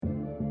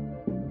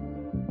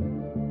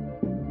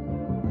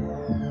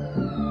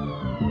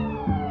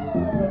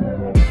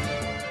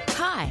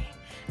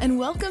and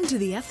welcome to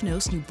the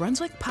Ethnos New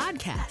Brunswick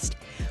podcast.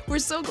 We're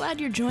so glad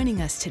you're joining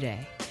us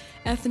today.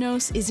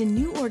 Ethnos is a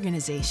new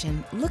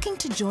organization looking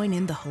to join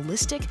in the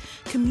holistic,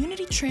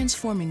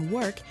 community-transforming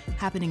work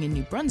happening in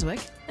New Brunswick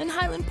and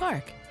Highland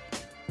Park.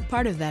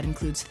 Part of that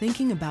includes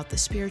thinking about the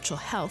spiritual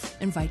health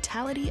and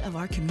vitality of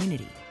our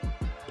community.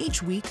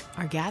 Each week,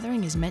 our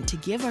gathering is meant to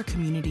give our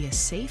community a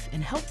safe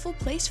and helpful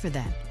place for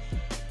that.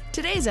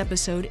 Today's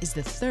episode is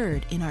the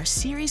third in our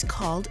series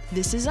called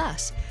This Is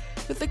Us,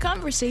 with the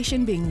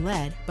conversation being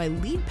led by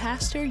lead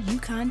pastor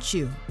Yukon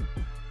Chu.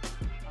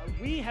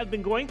 We have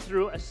been going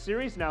through a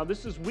series now.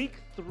 This is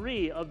week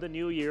 3 of the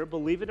new year,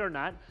 believe it or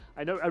not.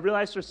 I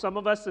realize for some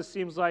of us this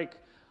seems like,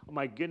 oh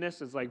my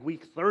goodness, it's like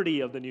week 30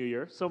 of the new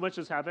year. So much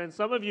has happened.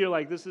 Some of you are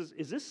like, is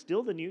this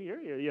still the new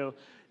year?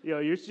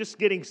 You're just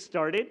getting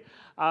started.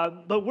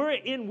 But we're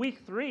in week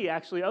 3,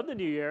 actually, of the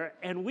new year,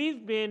 and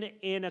we've been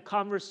in a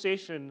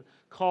conversation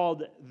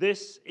called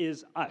This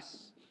Is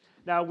Us.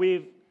 Now,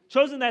 we've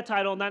chosen that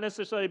title, not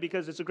necessarily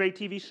because it's a great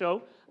TV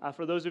show,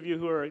 for those of you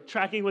who are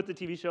tracking with the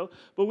TV show,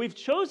 but we've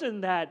chosen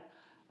that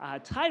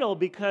title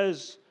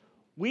because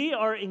we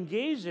are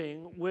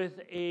engaging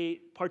with a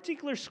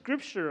particular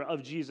scripture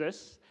of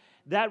Jesus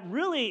that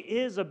really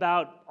is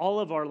about all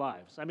of our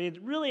lives. I mean,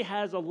 it really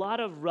has a lot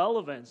of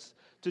relevance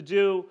to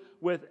do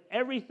with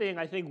everything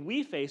I think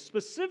we face,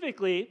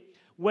 specifically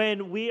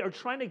when we are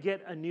trying to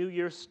get a new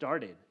year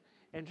started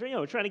and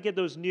trying to get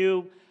those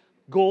new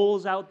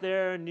goals out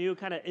there, new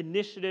kind of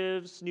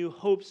initiatives, new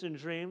hopes and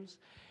dreams.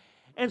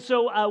 And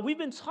so we've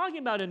been talking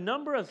about a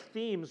number of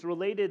themes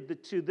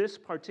related to this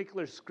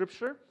particular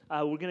scripture.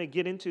 We're going to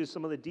get into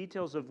some of the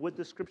details of what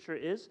the scripture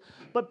is.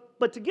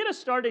 But to get us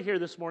started here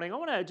this morning, I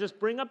want to just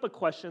bring up a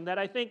question that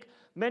I think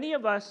many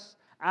of us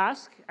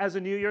ask as a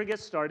new year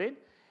gets started.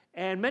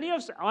 And many of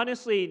us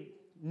honestly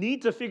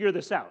need to figure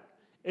this out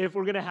if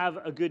we're going to have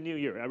a good new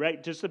year, all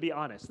right? Just to be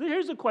honest.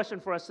 Here's a question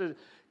for us to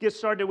get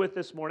started with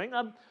this morning.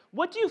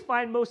 What do you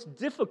find most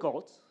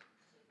difficult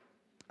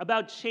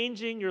about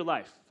changing your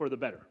life for the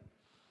better?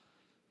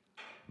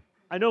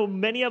 I know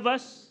many of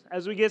us,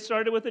 as we get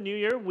started with the new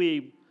year,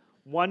 we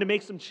want to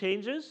make some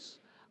changes.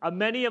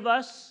 Many of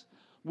us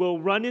will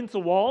run into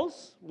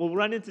walls, will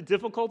run into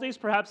difficulties.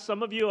 Perhaps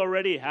some of you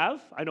already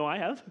have. I know I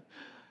have.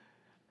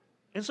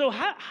 And so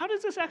how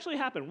does this actually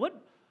happen?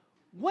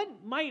 What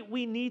might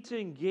we need to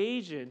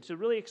engage in to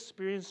really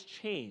experience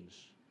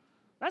change?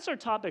 That's our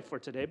topic for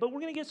today, but we're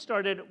going to get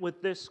started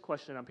with this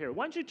question up here.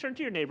 Why don't you turn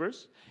to your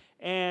neighbors,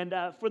 and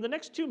for the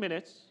next 2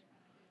 minutes,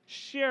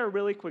 share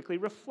really quickly,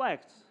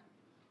 reflect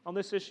on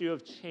this issue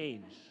of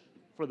change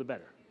for the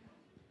better.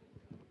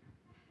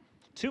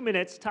 2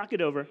 minutes, talk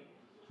it over.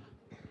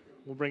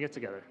 We'll bring it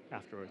together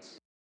afterwards.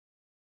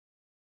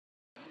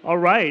 All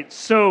right,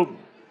 so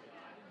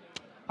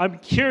I'm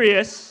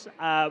curious,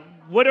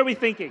 what are we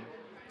thinking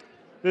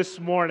this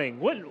morning?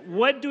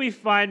 What do we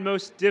find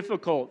most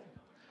difficult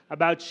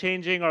about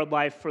changing our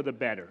life for the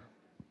better?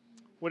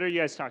 What are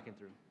you guys talking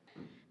through?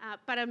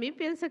 Para mí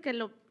pienso que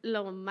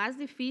lo más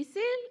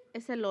difícil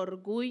es el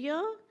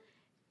orgullo,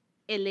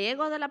 el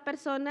ego de la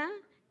persona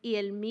y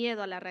el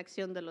miedo a la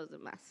reacción de los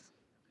demás.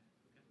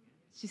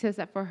 She says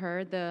that for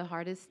her, the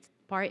hardest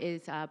part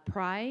is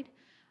pride,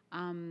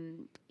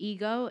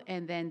 ego,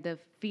 and then the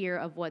fear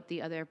of what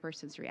the other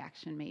person's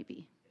reaction may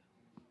be.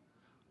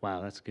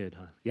 Wow, that's good,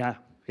 huh? Yeah,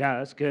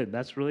 that's good.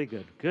 That's really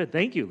good. Good.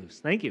 Thank you, Luz.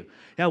 Thank you.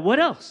 Yeah, what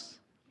else?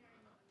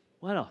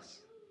 What else?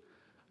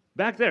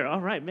 Back there.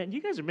 All right, man,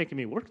 you guys are making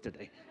me work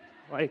today.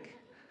 Like,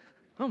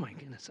 oh my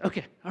goodness.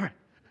 Okay, all right.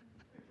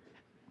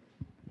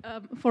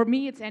 For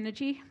me, it's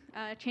energy.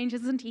 Change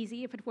isn't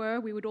easy. If it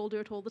were, we would all do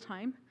it all the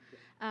time.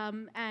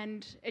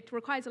 And it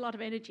requires a lot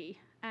of energy.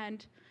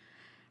 And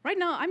right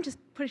now, I'm just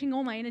putting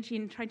all my energy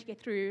in trying to get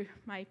through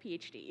my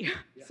PhD.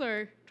 Yeah.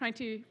 So trying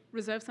to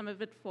reserve some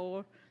of it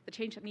for the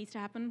change that needs to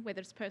happen, whether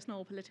it's personal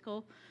or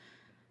political.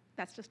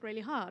 That's just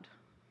really hard.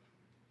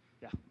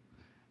 Yeah,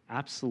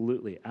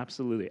 absolutely.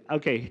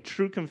 Okay,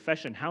 true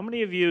confession. How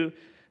many of you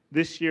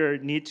this year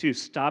need to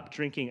stop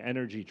drinking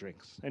energy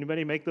drinks?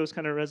 Anybody make those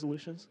kind of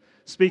resolutions?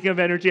 Speaking of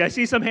energy, I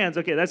see some hands.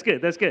 Okay, that's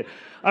good.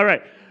 All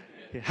right.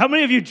 How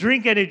many of you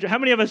drink energy? How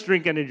many of us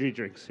drink energy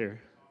drinks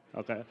here?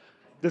 Okay.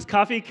 Does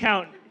coffee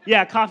count?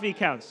 Yeah, coffee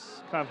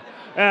counts. Okay,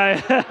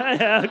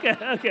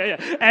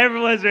 yeah.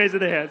 Everyone's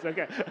raising their hands.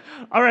 Okay.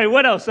 All right,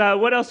 what else?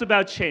 What else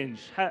about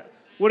change?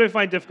 What do you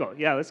find difficult?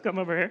 Yeah, let's come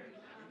over here.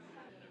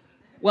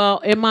 Well,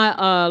 in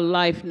my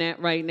life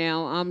right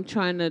now, I'm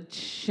trying to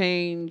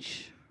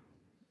change,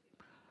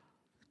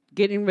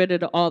 getting rid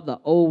of all the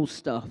old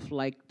stuff,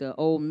 like the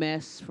old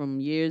mess from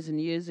years and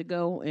years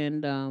ago,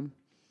 and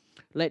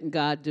letting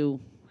God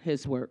do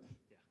his work.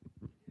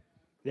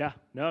 Yeah,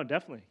 no,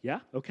 definitely.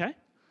 Yeah, okay.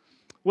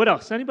 What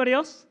else? Anybody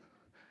else?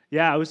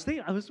 Yeah, I was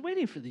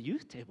waiting for the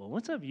youth table.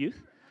 What's up,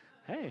 youth?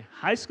 Hey,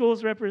 high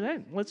schools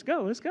represent. Let's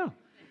go.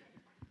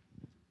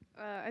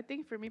 I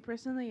think for me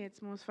personally,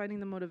 it's most finding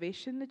the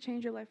motivation to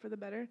change your life for the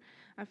better.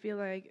 I feel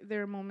like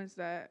there are moments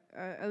that,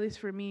 at least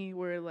for me,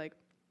 where like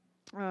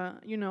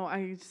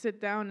I sit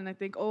down and I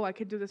think, oh, I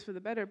could do this for the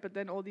better, but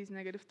then all these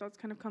negative thoughts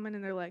kind of come in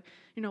and they're like,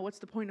 what's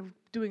the point of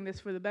doing this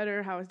for the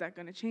better? How is that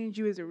going to change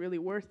you? Is it really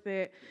worth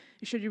it?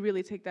 Should you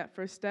really take that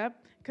first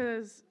step?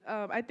 Because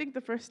I think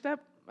the first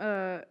step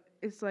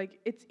is like,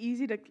 it's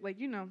easy to, like,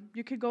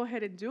 you could go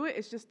ahead and do it.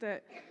 It's just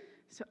that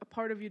a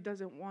part of you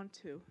doesn't want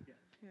to.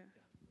 Yeah.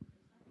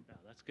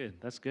 That's good.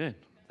 That's good.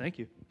 Thank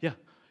you.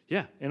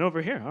 Yeah. And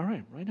over here. All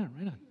right. Right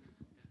on.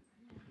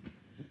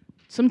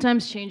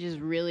 Sometimes change is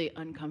really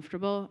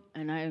uncomfortable,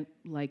 and I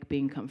like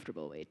being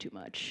comfortable way too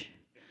much.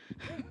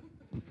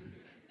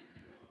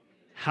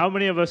 How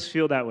many of us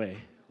feel that way?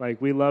 Like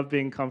we love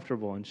being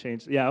comfortable and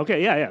change. Yeah,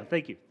 okay, yeah.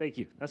 Thank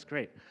you. That's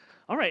great.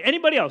 All right,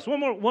 anybody else?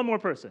 One more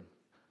person.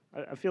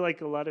 I feel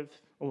like a lot of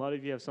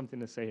you have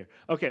something to say here.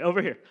 Okay,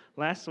 over here.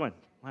 Last one.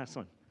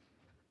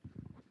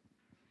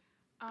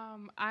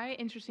 I,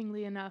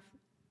 interestingly enough,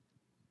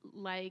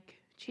 like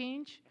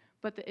change,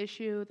 but the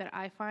issue that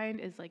I find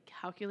is like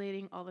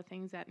calculating all the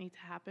things that need to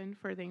happen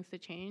for things to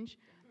change.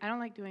 I don't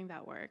like doing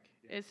that work.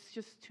 Yeah. It's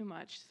just too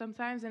much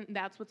sometimes, and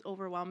that's what's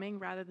overwhelming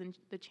rather than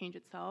the change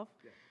itself.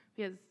 Yeah.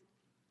 Because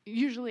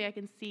usually I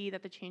can see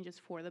that the change is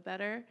for the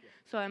better,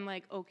 so I'm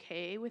like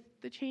okay with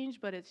the change,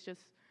 but it's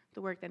just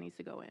the work that needs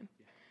to go in.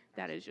 Yeah.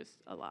 That is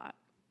just a lot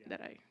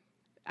that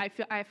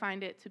I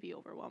find it to be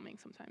overwhelming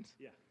sometimes.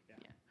 Yeah.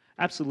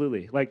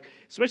 Absolutely. Like,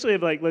 especially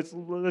if, like,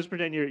 let's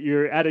pretend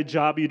you're at a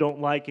job you don't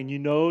like and you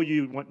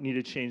need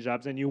to change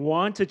jobs and you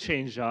want to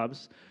change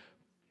jobs,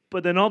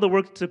 but then all the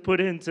work to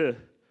put in to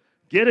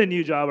get a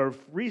new job or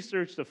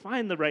research to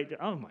find the right,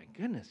 oh my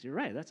goodness, you're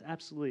right. That's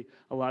absolutely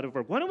a lot of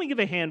work. Why don't we give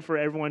a hand for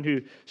everyone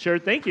who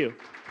shared? Thank you.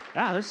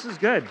 Yeah, this is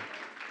good.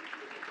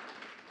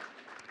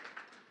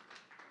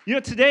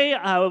 Today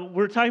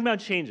we're talking about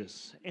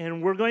changes,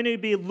 and we're going to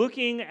be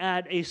looking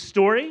at a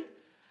story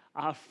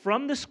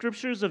from the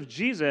scriptures of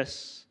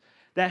Jesus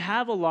that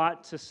have a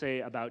lot to say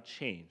about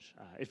change.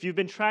 If you've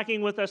been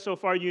tracking with us so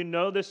far, you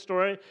know this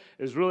story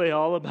is really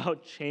all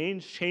about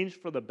change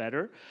for the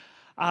better.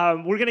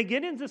 We're going to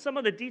get into some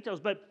of the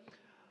details, but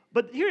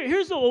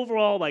here's the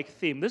overall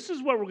theme. This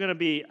is what we're going to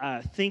be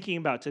thinking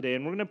about today,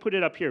 and we're going to put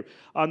it up here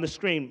on the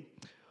screen.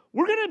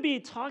 We're going to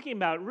be talking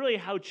about really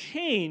how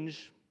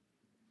change,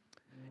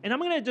 and I'm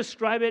going to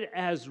describe it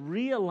as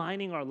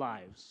realigning our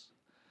lives.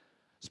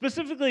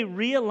 Specifically,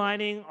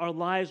 realigning our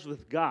lives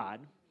with God.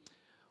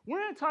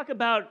 We're going to talk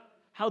about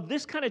how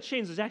this kind of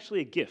change is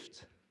actually a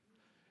gift.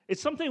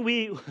 It's something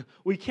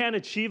we can't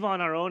achieve on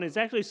our own. It's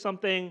actually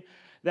something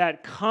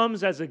that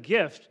comes as a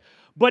gift,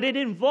 but it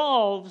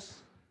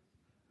involves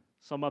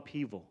some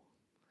upheaval.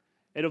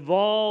 It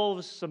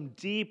involves some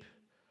deep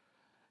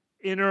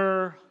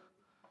inner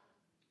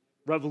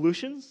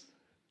revolutions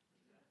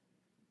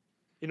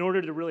in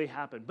order to really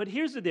happen. But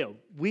here's the deal.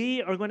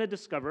 We are going to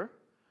discover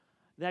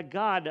that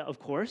God, of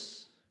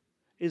course,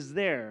 is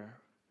there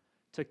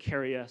to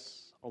carry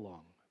us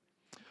along.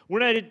 We're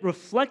going to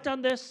reflect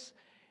on this.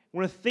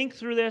 We're going to think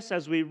through this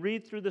as we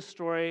read through the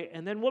story.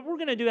 And then what we're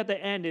going to do at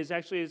the end is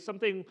actually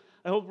something,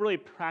 I hope, really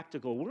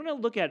practical. We're going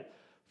to look at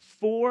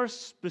 4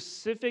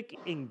 specific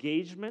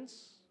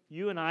engagements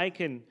you and I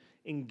can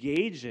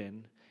engage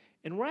in.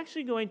 And we're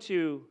actually going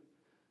to,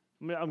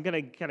 I'm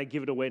going to kind of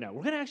give it away now.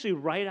 We're going to actually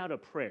write out a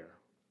prayer.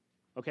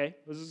 Okay?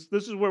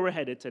 This is where we're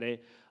headed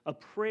today. A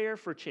prayer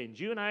for change.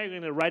 You and I are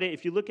going to write it.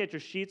 If you look at your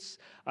sheets,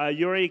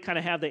 you already kind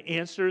of have the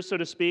answers, so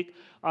to speak,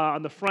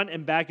 on the front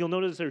and back. You'll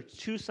notice there are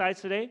 2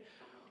 sides today.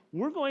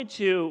 We're going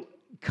to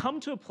come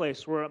to a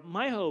place where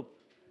my hope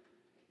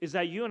is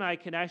that you and I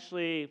can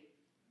actually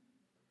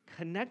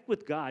connect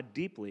with God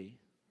deeply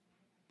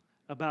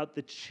about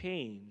the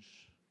change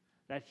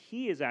that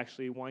He is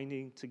actually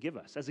wanting to give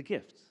us as a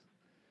gift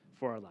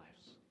for our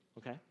lives.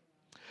 Okay?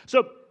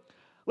 So,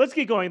 let's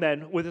get going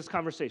then with this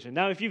conversation.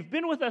 Now, if you've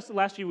been with us the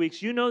last few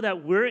weeks, you know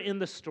that we're in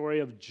the story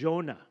of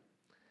Jonah.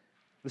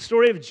 The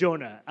story of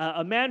Jonah,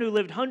 a man who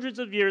lived hundreds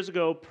of years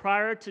ago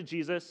prior to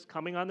Jesus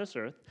coming on this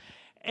earth.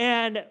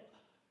 And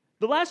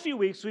the last few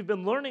weeks, we've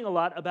been learning a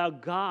lot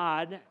about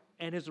God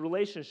and His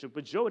relationship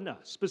with Jonah.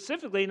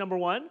 Specifically, number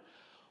 1,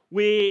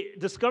 we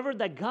discovered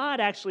that God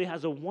actually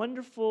has a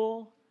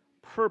wonderful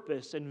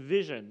purpose and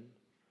vision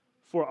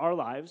for our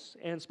lives,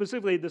 and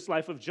specifically this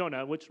life of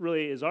Jonah, which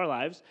really is our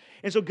lives.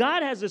 And so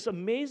God has this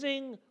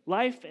amazing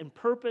life and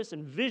purpose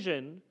and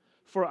vision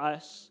for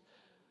us.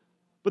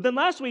 But then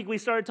last week, we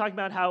started talking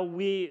about how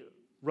we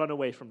run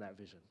away from that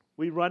vision.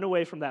 We run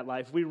away from that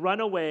life. We run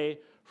away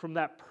from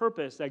that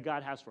purpose that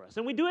God has for us.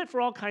 And we do it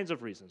for all kinds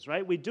of reasons,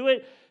 right? We do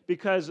it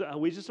because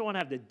we just don't want to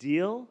have to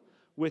deal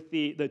with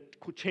the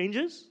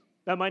changes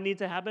that might need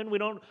to happen. We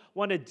don't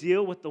want to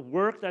deal with the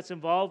work that's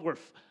involved. We're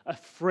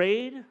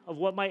afraid of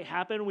what might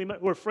happen.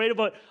 We're afraid of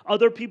what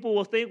other people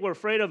will think. We're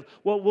afraid of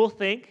what we'll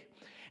think.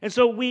 And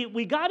so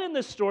we got in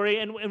this story,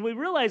 and we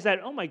realized that,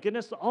 oh my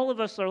goodness, all of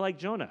us are like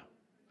Jonah.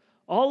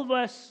 All of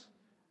us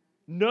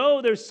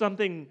know there's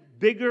something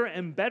bigger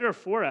and better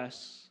for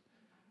us,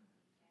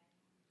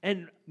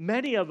 and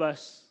many of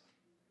us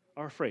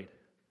are afraid.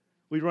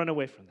 We run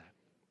away from that.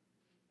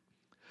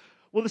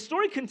 Well, the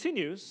story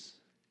continues,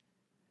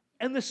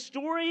 And the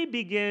story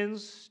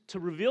begins to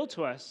reveal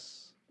to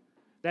us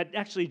that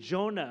actually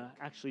Jonah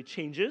actually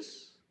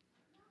changes.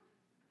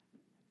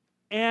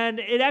 And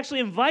it actually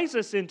invites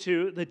us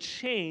into the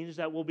change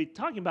that we'll be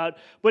talking about.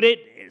 But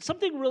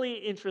something really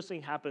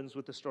interesting happens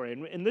with the story.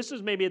 And this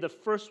is maybe the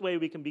first way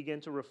we can begin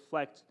to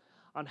reflect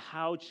on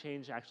how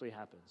change actually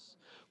happens.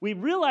 We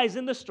realize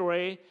in the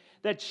story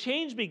that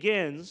change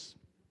begins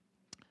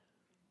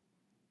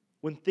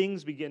when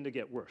things begin to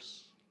get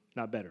worse,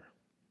 not better.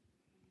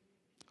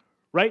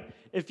 Right?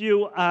 If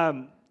you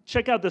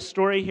check out the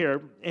story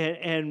here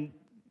and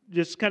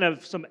just kind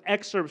of some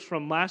excerpts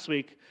from last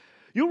week,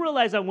 you'll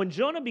realize that when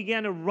Jonah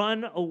began to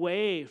run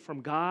away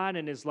from God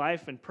and his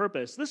life and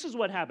purpose, this is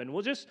what happened.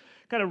 We'll just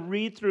kind of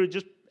read through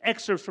just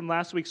excerpts from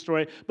last week's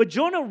story. But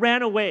Jonah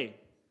ran away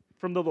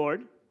from the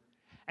Lord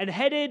and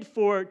headed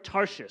for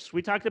Tarshish.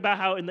 We talked about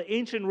how in the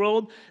ancient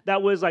world,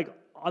 that was like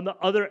on the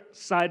other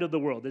side of the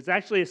world. It's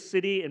actually a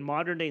city in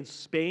modern-day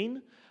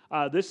Spain.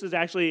 This is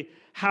actually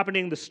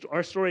happening,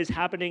 our story is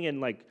happening in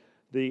like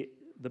the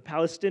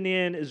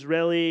Palestinian,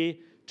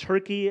 Israeli,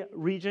 Turkey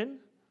region.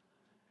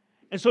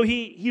 And so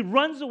he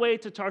runs away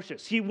to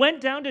Tarshish. He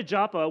went down to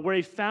Joppa where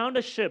he found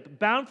a ship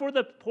bound for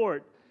the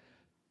port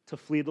to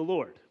flee the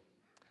Lord.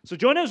 So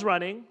Jonah's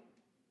running.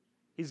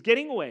 He's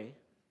getting away.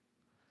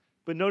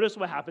 But notice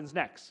what happens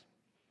next.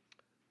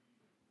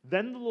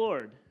 Then the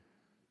Lord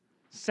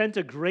sent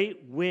a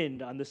great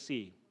wind on the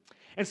sea,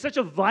 and such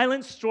a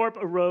violent storm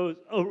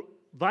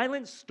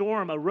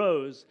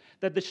arose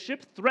that the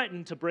ship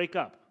threatened to break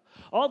up.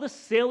 All the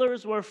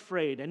sailors were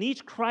afraid, and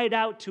each cried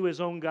out to his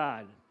own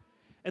God.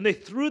 And they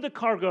threw the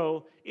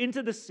cargo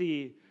into the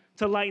sea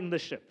to lighten the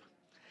ship.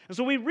 And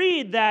so we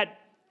read that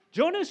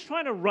Jonah is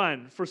trying to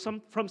run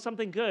from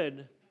something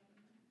good,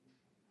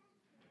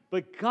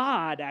 but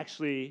God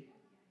actually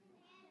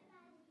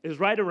is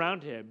right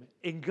around him,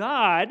 and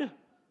God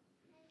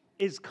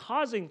is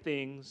causing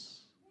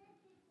things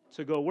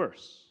to go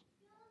worse.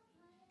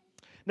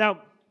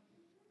 Now,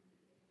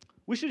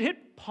 we should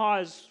hit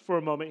pause for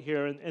a moment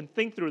here and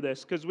think through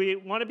this, because we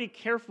want to be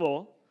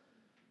careful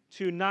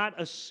to not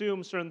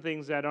assume certain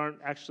things that aren't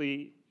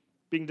actually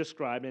being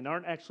described and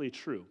aren't actually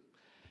true.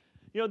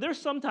 You know, there's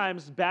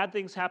sometimes bad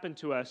things happen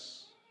to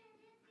us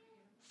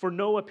for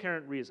no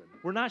apparent reason.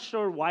 We're not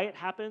sure why it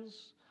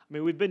happens. I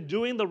mean, we've been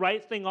doing the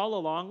right thing all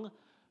along,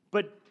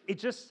 but it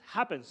just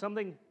happens.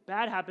 Something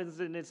bad happens,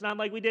 and it's not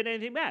like we did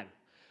anything bad.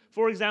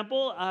 For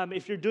example,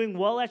 if you're doing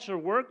well at your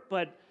work,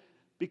 but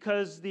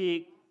because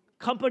the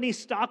company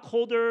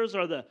stockholders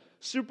or the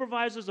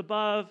supervisors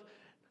above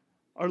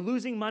are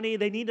losing money,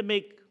 they need to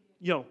make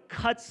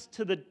cuts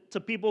to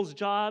people's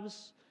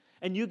jobs,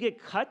 and you get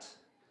cut,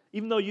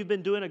 even though you've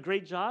been doing a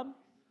great job.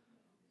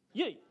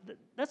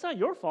 That's not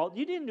your fault.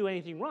 You didn't do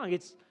anything wrong.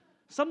 It's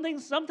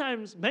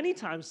sometimes, many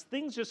times,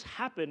 things just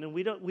happen, and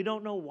we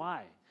don't know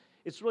why.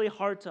 It's really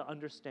hard to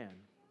understand.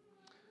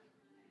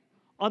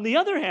 On the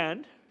other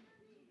hand,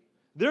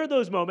 there are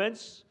those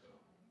moments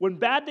when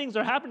bad things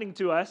are happening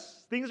to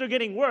us, things are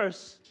getting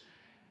worse,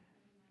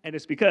 and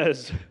it's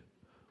because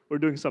we're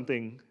doing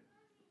something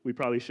we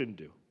probably shouldn't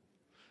do.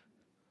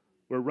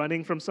 We're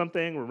running from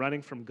something, we're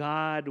running from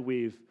God,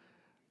 we've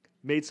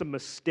made some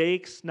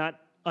mistakes, not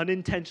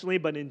unintentionally,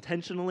 but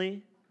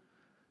intentionally.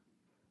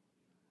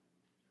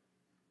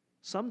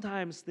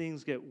 Sometimes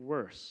things get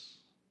worse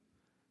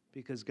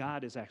because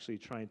God is actually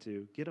trying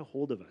to get a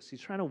hold of us.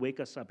 He's trying to wake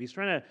us up. He's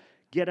trying to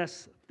get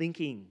us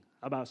thinking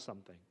about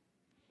something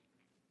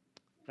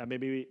that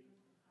maybe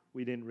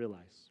we didn't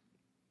realize.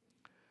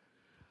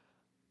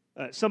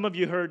 Some of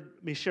you heard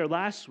me share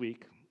last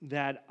week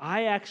that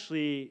I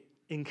actually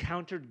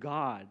encountered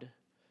God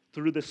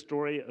through the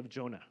story of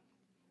Jonah.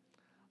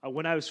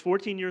 When I was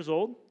 14 years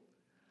old,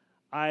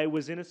 I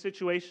was in a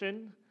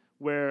situation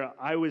where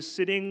I was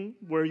sitting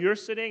where you're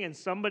sitting, and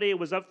somebody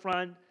was up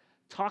front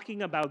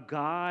talking about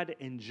God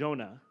and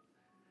Jonah.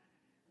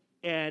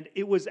 And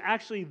it was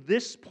actually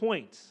this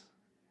point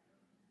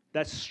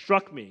that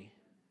struck me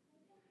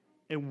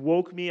and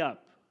woke me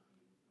up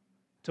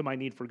to my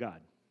need for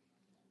God.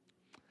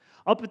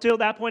 Up until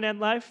that point in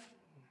life,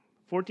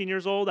 14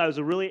 years old, I was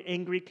a really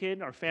angry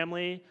kid. Our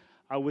family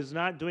was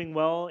not doing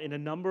well in a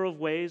number of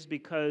ways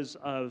because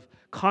of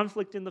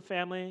conflict in the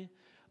family,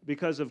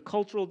 because of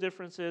cultural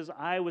differences.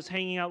 I was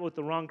hanging out with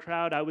the wrong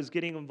crowd. I was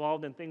getting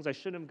involved in things I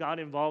shouldn't have got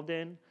involved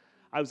in.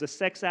 I was a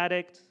sex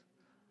addict.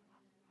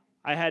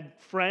 I had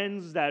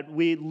friends that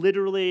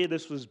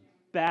this was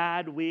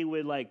bad. We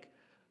would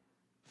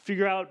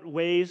figure out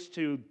ways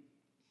to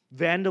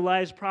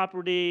vandalize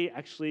property.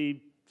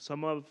 Actually,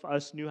 some of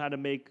us knew how to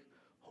make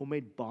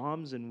homemade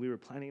bombs, and we were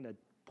planning to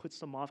put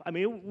some off. I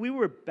mean, we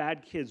were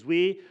bad kids.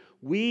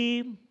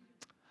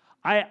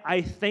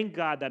 I thank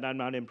God that I'm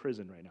not in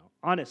prison right now,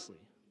 honestly,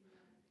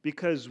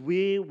 because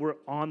we were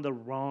on the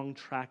wrong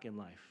track in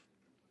life.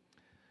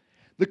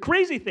 The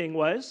crazy thing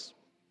was,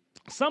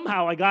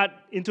 somehow I got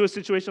into a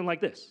situation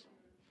like this,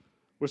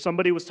 where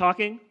somebody was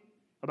talking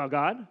about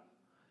God,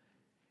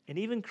 and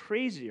even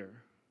crazier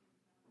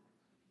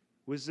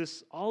was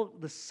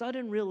the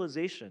sudden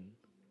realization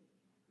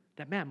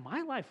that, man,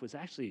 my life was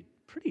actually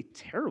pretty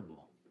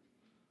terrible.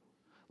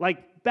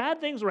 Like, bad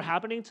things were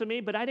happening to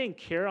me, but I didn't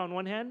care on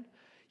one hand.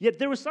 Yet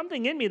there was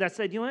something in me that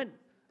said, you know what?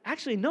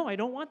 Actually, no, I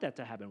don't want that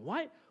to happen.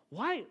 Why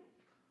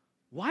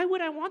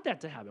would I want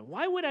that to happen?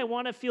 Why would I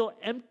want to feel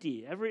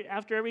empty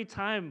after every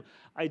time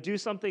I do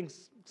something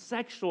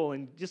sexual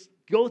and just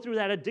go through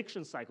that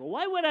addiction cycle?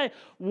 Why would I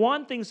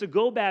want things to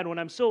go bad when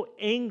I'm so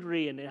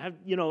angry and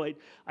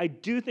I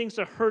do things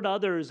to hurt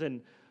others?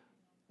 And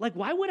like,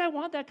 why would I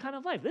want that kind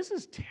of life? This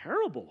is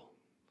terrible.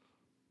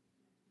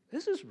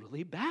 This is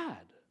really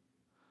bad.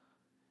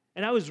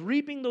 And I was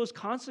reaping those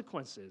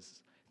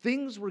consequences.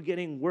 Things were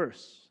getting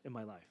worse in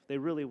my life. They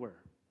really were.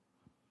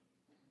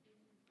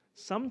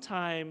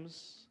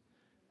 Sometimes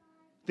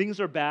things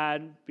are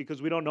bad because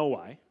we don't know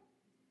why.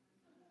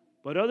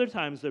 But other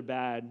times they're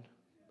bad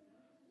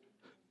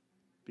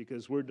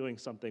because we're doing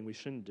something we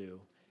shouldn't do.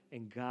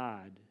 And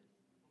God,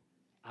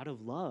 out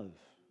of love,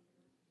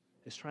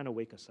 is trying to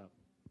wake us up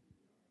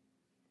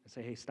and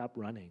say, hey, stop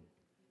running.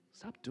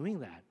 Stop doing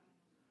that.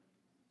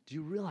 Do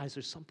you realize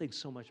there's something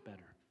so much better?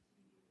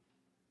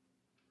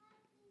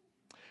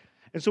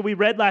 And so we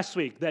read last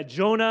week that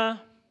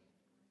Jonah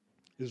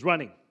is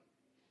running.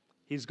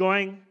 He's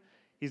going,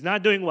 he's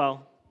not doing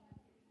well.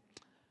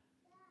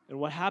 And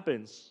what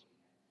happens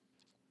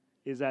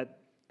is that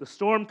the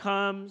storm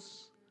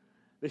comes.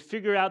 They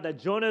figure out that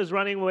Jonah is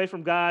running away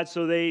from God,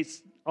 so they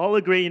all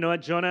agree, you know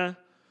what, Jonah,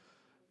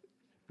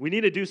 we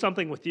need to do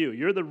something with you.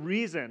 You're the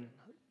reason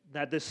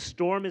that this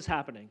storm is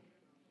happening.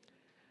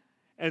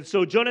 And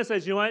so Jonah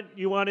says, you know what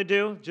you want to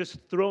do? Just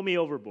throw me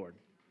overboard.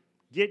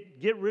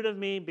 Get rid of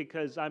me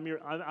because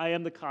I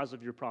am the cause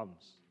of your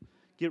problems.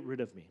 Get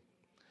rid of me.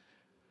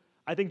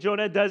 I think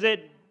Jonah does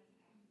it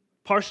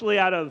partially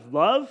out of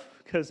love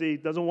because he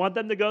doesn't want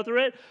them to go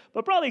through it,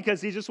 but probably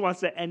because he just wants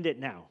to end it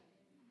now.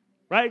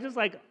 Right? Just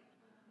like,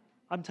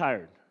 I'm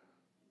tired.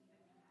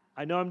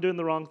 I know I'm doing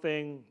the wrong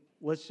thing.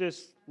 Let's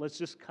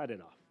just cut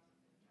it off.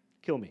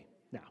 Kill me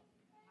now.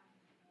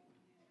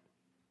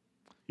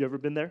 You ever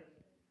been there?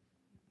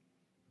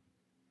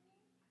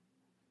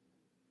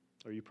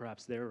 Are you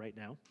perhaps there right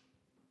now?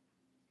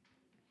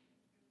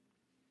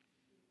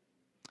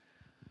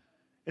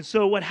 And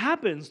so what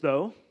happens,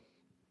 though,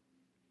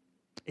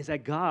 is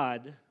that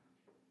God,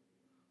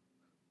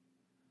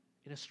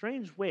 in a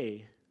strange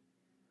way,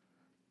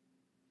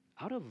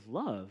 out of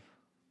love,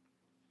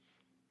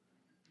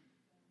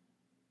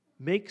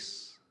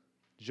 makes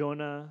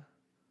Jonah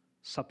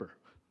supper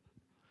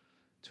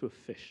to a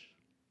fish.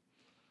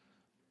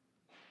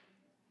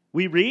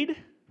 We read,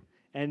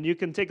 and you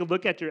can take a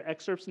look at your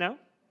excerpts now.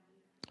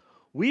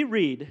 We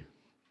read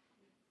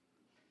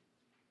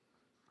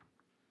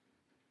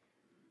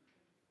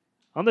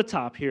on the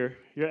top here,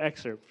 your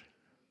excerpt.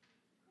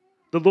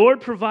 The Lord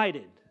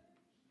provided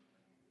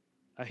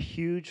a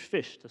huge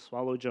fish to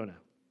swallow Jonah.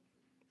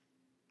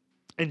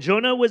 And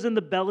Jonah was in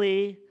the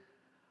belly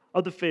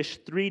of the fish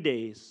 3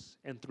 days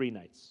and 3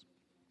 nights.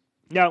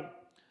 Now,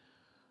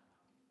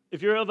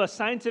 if you're of a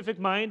scientific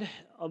mind,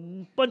 a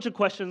bunch of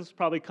questions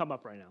probably come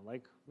up right now.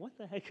 Like, what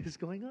the heck is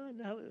going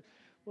on?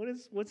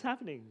 What's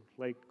happening?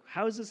 Like,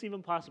 how is this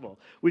even possible?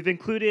 We've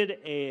included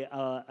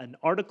an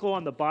article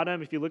on the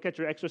bottom. If you look at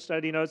your extra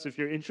study notes, if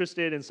you're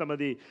interested in some of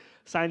the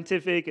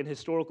scientific and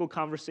historical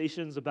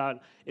conversations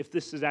about if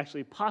this is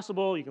actually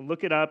possible, you can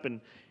look it up and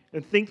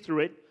think through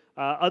it.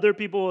 Other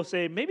people will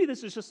say, maybe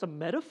this is just a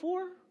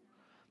metaphor.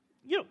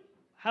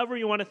 However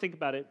you want to think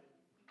about it,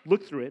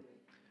 look through it.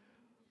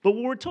 But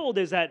what we're told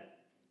is that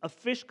a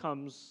fish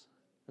comes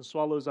and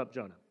swallows up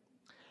Jonah.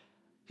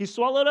 He's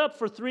swallowed up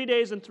for 3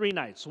 days and 3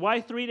 nights.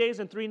 Why 3 days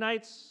and 3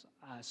 nights?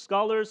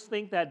 Scholars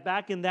think that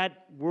back in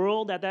that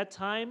world at that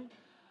time,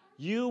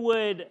 you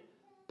would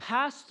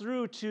pass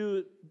through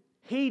to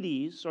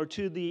Hades or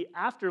to the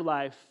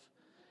afterlife.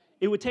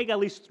 It would take at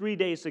least 3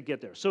 days to get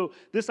there. So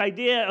this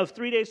idea of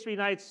 3 days, 3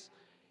 nights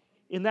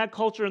in that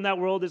culture, in that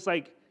world, is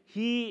like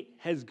he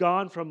has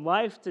gone from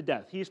life to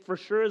death. He's for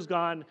sure is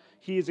gone.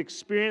 He's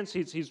experienced,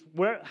 he's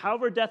where,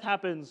 however death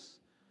happens,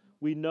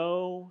 we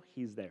know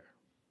he's there.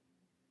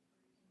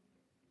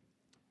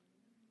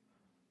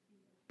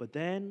 But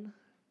then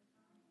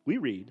we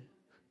read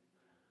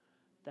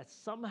that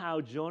somehow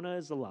Jonah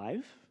is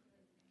alive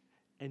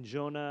and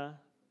Jonah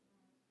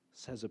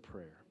says a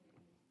prayer.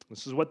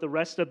 This is what the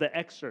rest of the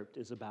excerpt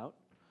is about.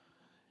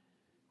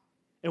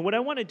 And what I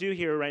want to do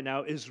here right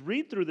now is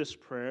read through this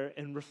prayer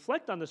and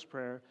reflect on this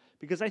prayer,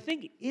 because I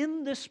think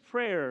in this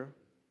prayer,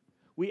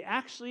 we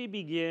actually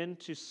begin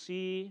to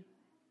see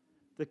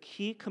the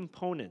key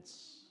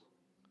components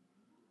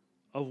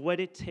of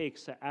what it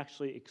takes to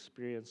actually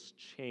experience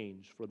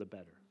change for the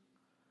better.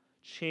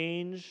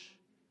 Change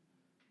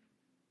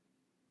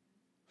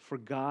for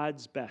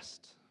God's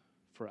best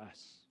for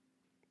us.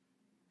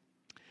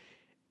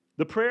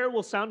 The prayer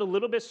will sound a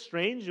little bit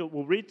strange.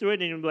 We'll read through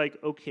it and you'll be like,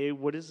 okay,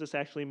 what does this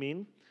actually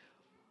mean?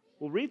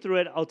 We'll read through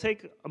it. I'll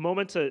take a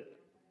moment to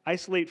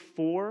isolate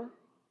 4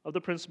 of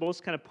the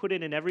principles, kind of put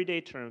it in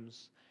everyday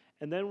terms,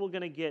 and then we're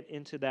going to get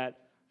into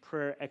that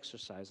prayer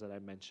exercise that I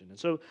mentioned. And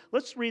so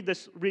let's read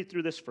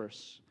through this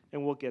first,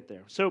 and we'll get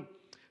there. So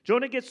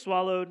Jonah gets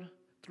swallowed.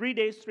 3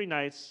 days, 3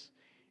 nights.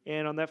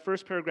 And on that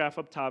first paragraph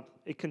up top,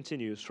 it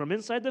continues. From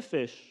inside the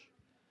fish,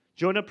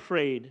 Jonah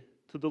prayed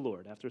to the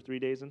Lord after 3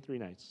 days and 3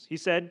 nights. He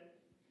said,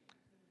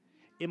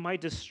 in my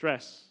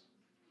distress,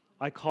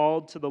 I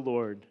called to the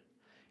Lord,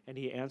 and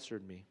he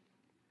answered me.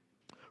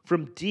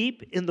 From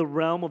deep in the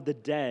realm of the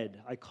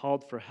dead, I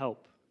called for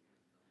help,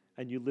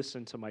 and you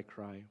listened to my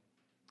cry.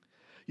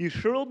 You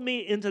hurled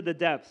me into the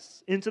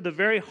depths, into the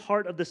very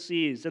heart of the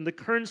seas, and the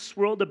currents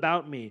swirled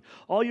about me.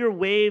 All your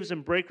waves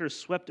and breakers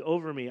swept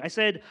over me. I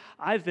said,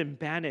 I've been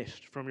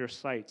banished from your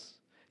sights,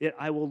 yet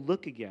I will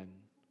look again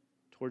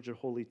towards your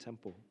holy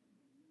temple.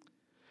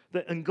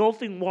 The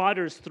engulfing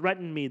waters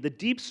threatened me. The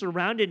deep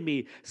surrounded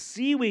me.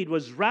 Seaweed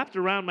was wrapped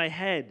around my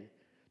head.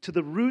 To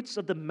the roots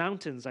of the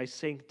mountains I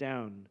sank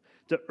down.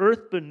 The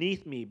earth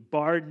beneath me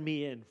barred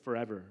me in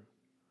forever.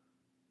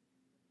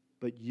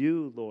 But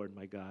you, Lord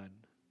my God,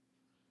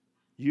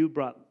 you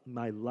brought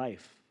my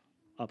life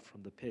up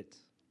from the pit.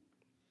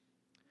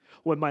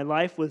 When my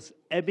life was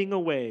ebbing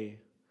away,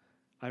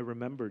 I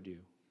remembered you,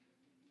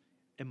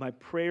 and my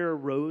prayer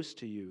rose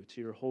to you,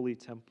 to your holy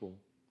temple.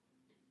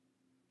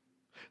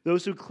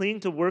 Those who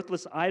cling to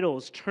worthless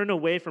idols turn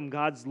away from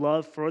God's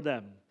love for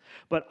them.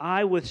 But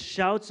I, with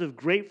shouts of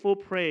grateful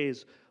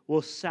praise,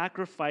 will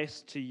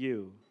sacrifice to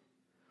you.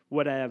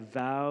 What I have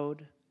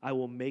vowed, I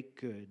will make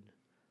good.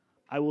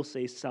 I will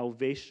say,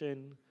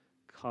 salvation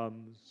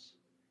comes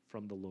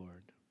from the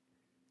Lord.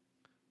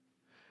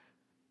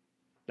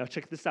 Now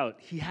check this out.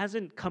 He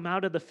hasn't come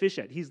out of the fish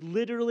yet. He's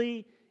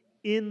literally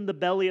in the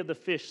belly of the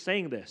fish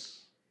saying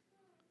this.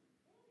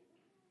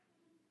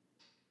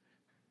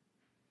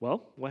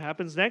 Well, what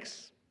happens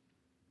next?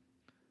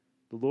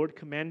 The Lord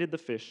commanded the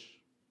fish,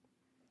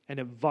 and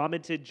it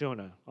vomited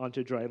Jonah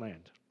onto dry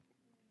land.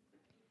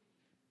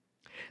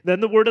 Then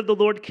the word of the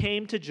Lord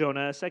came to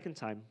Jonah a second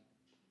time.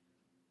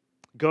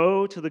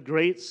 Go to the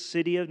great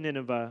city of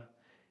Nineveh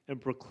and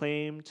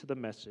proclaim to the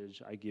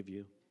message I give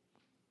you.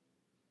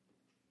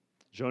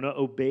 Jonah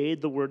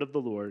obeyed the word of the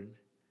Lord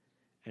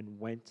and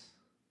went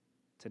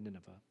to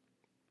Nineveh.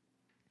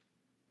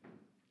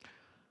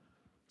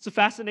 It's a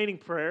fascinating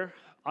prayer,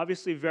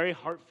 obviously very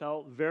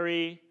heartfelt,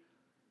 very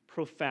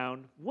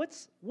profound.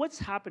 What's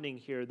happening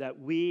here that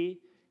we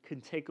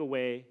can take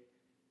away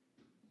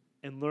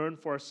and learn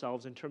for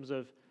ourselves in terms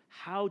of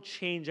how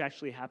change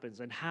actually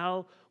happens and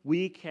how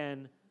we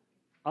can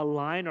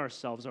align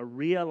ourselves or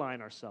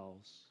realign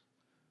ourselves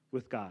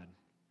with God?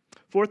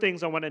 4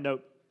 things I want to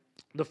note.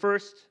 The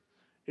first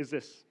is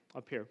this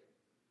up here.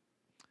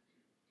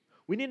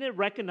 We need to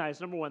recognize,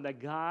 number 1, that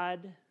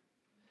God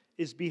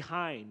is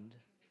behind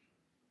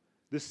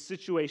the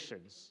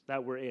situations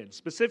that we're in.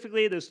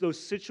 Specifically, there's those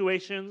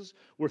situations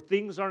where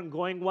things aren't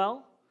going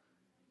well,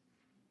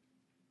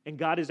 and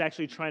God is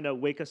actually trying to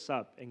wake us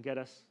up and get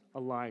us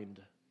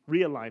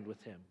realigned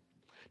with Him.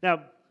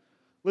 Now,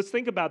 let's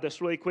think about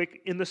this really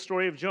quick. In the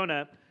story of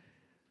Jonah,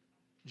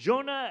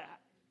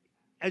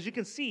 as you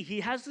can see, he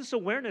has this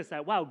awareness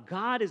that, wow,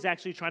 God is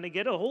actually trying to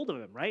get a hold of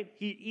him, right?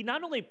 He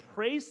not only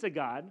prays to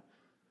God,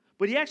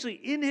 but he actually,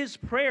 in his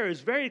prayer,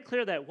 is very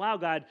clear that, wow,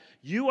 God,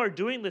 you are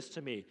doing this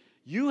to me.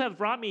 You have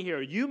brought me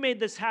here. You made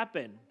this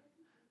happen.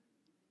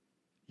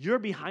 You're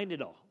behind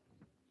it all.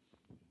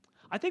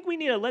 I think we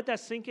need to let that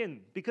sink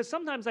in, because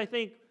sometimes I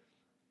think,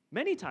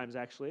 many times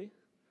actually,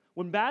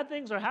 when bad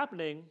things are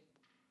happening,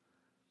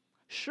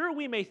 sure,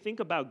 we may think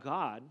about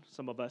God,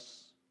 some of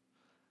us,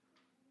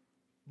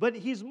 but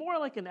he's more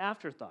like an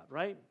afterthought,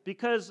 right?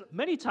 Because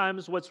many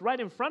times what's right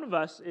in front of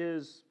us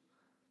is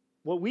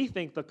what we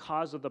think the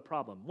cause of the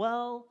problem.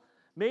 Well,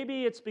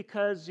 maybe it's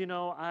because,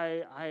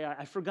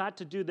 I forgot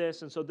to do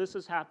this, and so this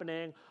is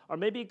happening. Or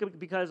maybe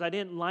because I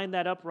didn't line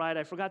that up right.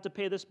 I forgot to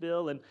pay this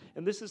bill, and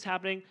this is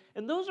happening.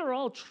 And those are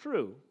all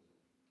true.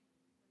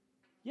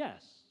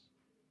 Yes.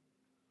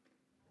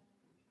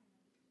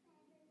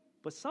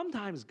 But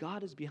sometimes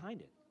God is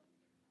behind it.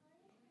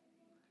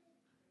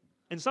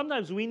 And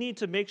sometimes we need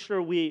to make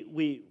sure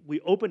we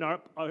open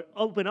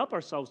up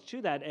ourselves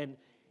to that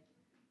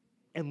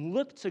and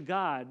look to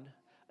God,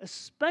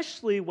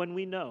 especially when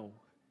we know,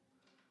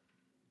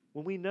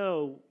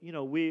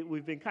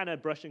 we've been kind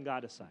of brushing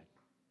God aside.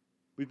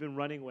 We've been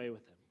running away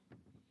with Him.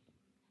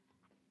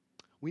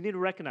 We need to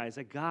recognize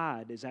that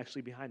God is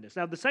actually behind us.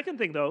 Now, the second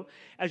thing, though,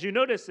 as you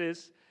notice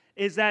is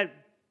that,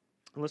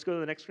 and let's go to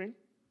the next screen,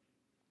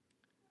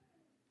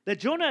 that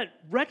Jonah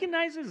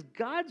recognizes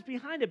God's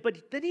behind it,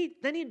 but then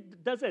he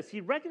does this. He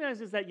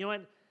recognizes that,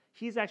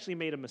 he's actually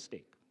made a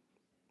mistake.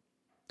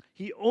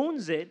 He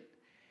owns it,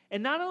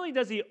 and not only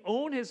does he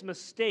own his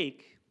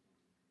mistake,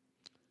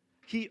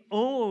 he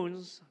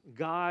owns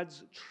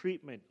God's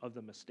treatment of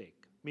the mistake,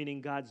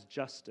 meaning God's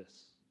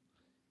justice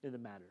in the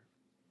matter.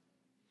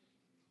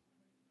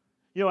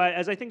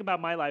 As I think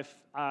about my life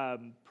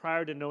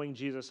prior to knowing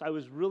Jesus, I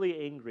was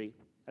really angry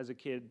as a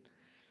kid.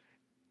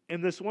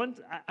 And this one,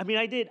 I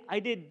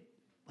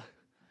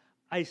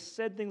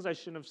said things I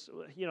shouldn't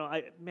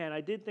have,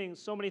 I did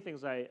so many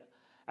things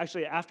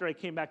after I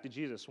came back to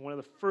Jesus, one of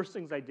the first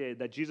things I did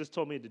that Jesus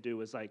told me to do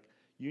was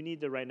you need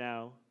to right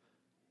now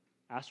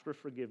ask for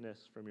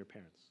forgiveness from your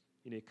parents.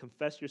 You need to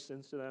confess your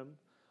sins to them,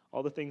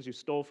 all the things you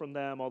stole from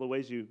them, all the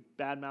ways you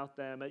badmouthed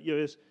them. You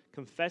just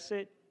confess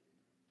it,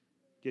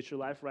 get your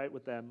life right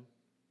with them,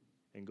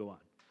 and go on.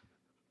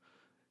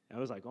 And I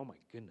was like, oh my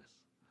goodness.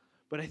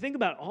 But I think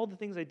about all the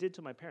things I did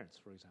to my parents,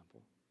 for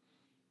example.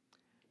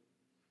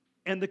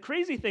 And the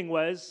crazy thing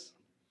was,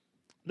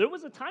 there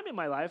was a time in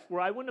my life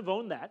where I wouldn't have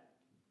owned that.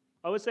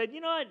 I would have said,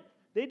 you know what,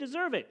 they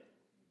deserve it.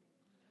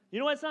 You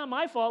know what, it's not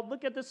my fault,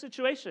 look at this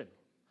situation.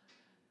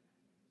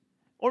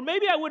 Or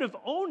maybe I would have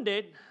owned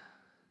it,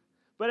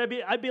 but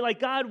I'd be like,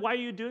 God, why are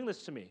you doing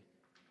this to me?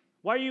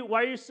 Why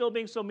are you still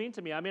being so mean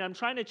to me? I mean, I'm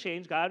trying to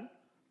change, God.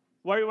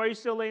 Why are you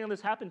still letting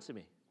this happen to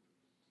me?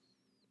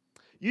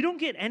 You don't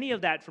get any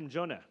of that from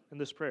Jonah in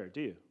this prayer,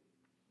 do you?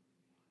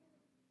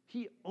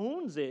 He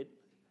owns it,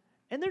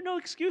 and there are no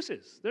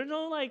excuses. There's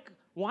no like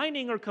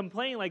whining or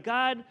complaining like,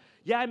 God,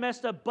 yeah, I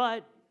messed up,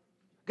 but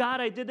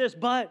God, I did this,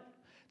 but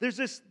there's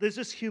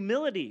this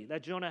humility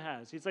that Jonah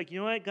has. He's like, you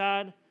know what,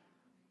 God?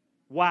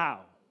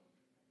 Wow.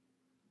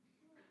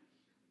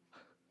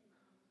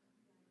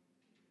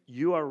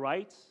 You are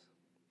right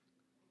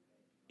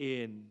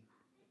in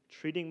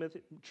treating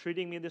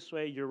me this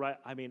way. You're right.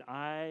 I mean,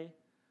 I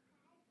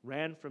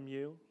ran from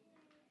you.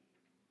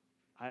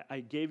 I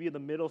gave you the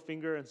middle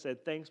finger and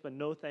said thanks, but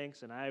no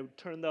thanks, and I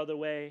turned the other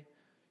way.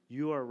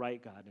 You are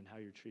right, God, in how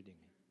you're treating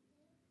me.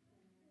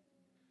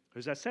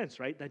 There's that sense,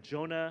 right? That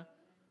Jonah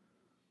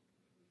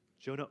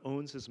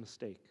owns his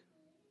mistake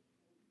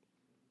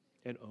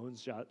and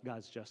owns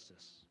God's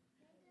justice.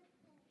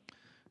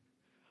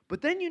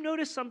 But then you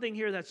notice something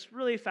here that's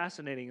really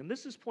fascinating, and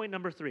this is point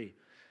number 3.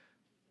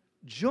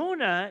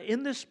 Jonah,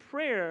 in this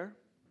prayer,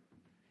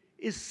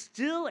 is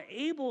still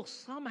able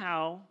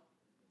somehow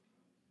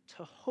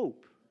to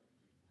hope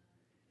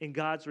in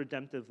God's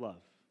redemptive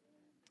love.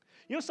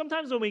 You know,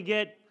 sometimes when we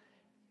get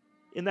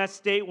in that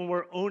state, when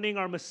we're owning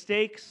our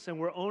mistakes and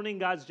we're owning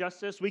God's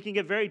justice, we can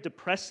get very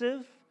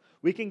depressive.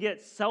 We can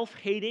get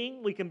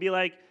self-hating. We can be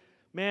like,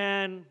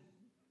 man,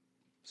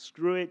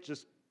 screw it,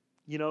 just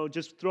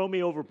throw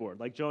me overboard,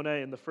 like Jonah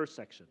in the first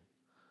section.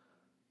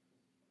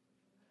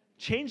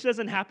 Change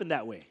doesn't happen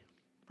that way,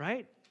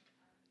 right?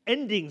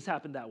 Endings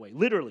happen that way,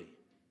 literally,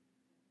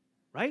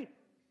 right?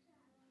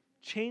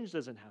 Change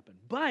doesn't happen.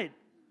 But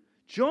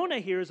Jonah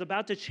here is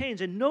about to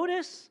change. And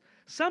notice,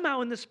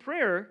 somehow in this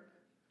prayer,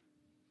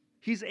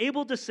 he's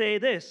able to say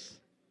this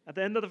at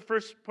the end of the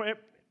first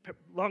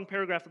long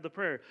paragraph of the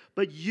prayer.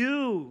 But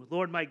you,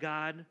 Lord my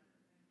God,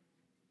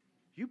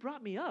 you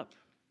brought me up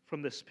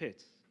from this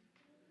pit.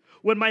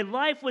 When my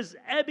life was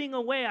ebbing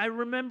away, I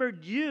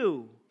remembered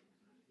you.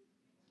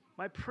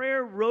 My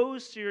prayer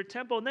rose to your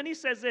temple. And then he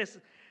says this,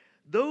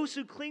 those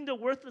who cling to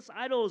worthless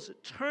idols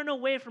turn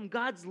away from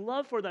God's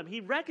love for them.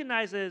 He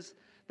recognizes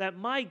that,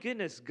 my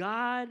goodness,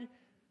 God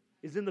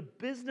is in the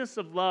business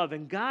of love,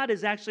 and God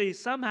is actually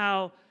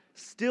somehow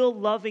still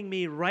loving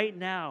me right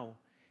now,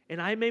 and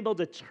I'm able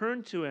to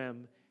turn to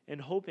him and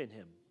hope in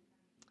him.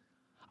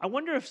 I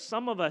wonder if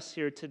some of us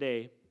here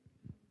today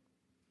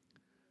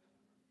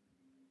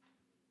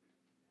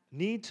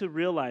need to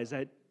realize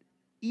that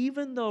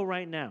even though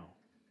right now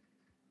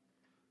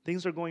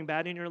things are going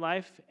bad in your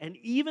life, and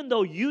even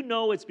though you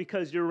know it's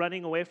because you're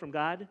running away from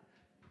God,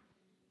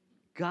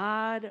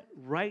 God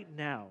right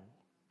now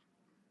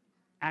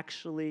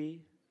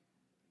actually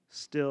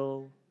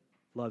still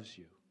loves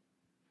you.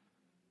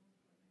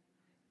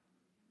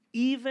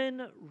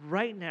 Even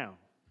right now,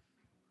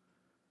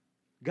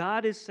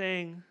 God is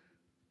saying,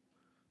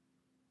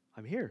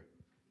 I'm here.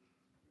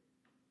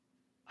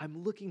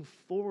 I'm looking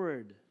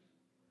forward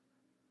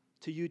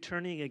to you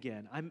turning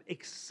again. I'm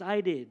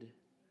excited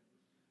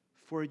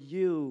for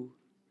you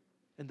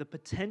and the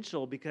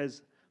potential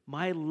because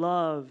my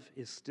love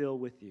is still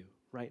with you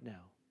right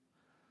now.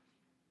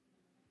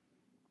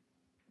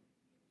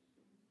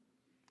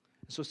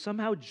 So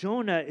somehow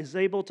Jonah is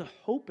able to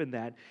hope in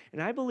that.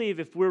 And I believe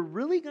if we're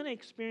really going to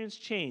experience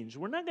change,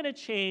 we're not going to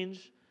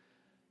change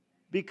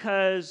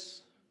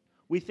because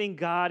we think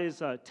God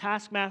is a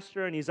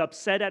taskmaster and he's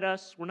upset at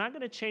us. We're not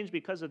going to change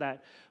because of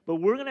that. But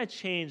we're going to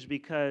change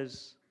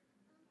because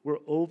we're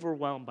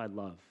overwhelmed by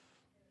love.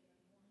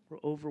 We're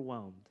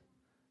overwhelmed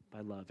by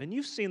love. And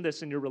you've seen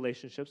this in your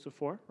relationships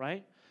before,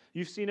 right?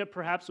 You've seen it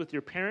perhaps with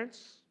your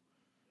parents,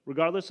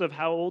 regardless of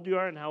how old you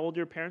are and how old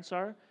your parents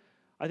are.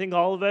 I think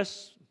all of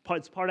us,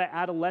 it's part of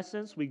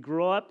adolescence. We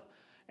grow up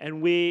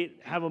and we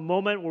have a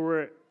moment where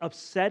we're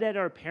upset at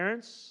our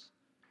parents.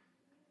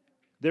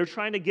 They're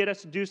trying to get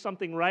us to do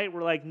something right.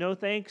 We're like, no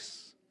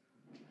thanks.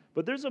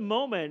 But there's a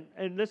moment,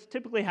 and this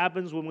typically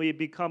happens when we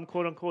become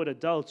quote-unquote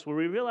adults, where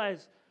we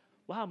realize,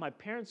 wow, my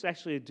parents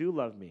actually do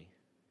love me.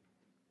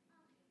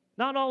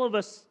 Not all of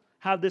us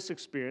have this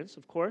experience,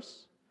 of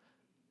course.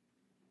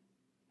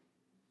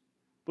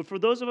 But for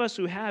those of us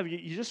who have,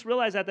 you just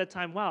realize at that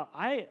time, wow,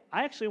 I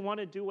actually want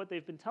to do what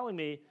they've been telling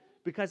me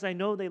because I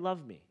know they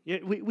love me.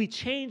 We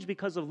change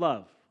because of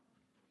love,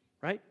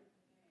 right?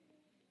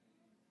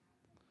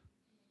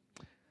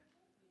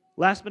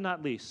 Last but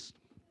not least,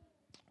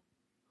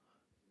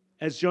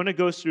 as Jonah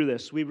goes through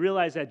this, we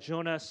realize that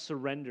Jonah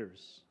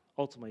surrenders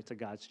ultimately to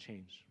God's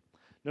change.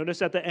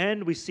 Notice at the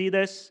end, we see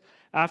this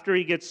after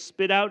he gets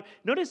spit out.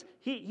 Notice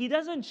he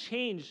doesn't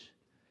change.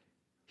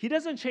 He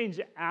doesn't change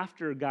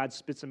after God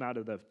spits him out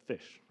of the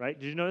fish, right?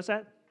 Did you notice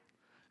that?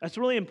 That's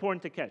really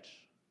important to catch.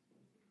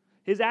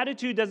 His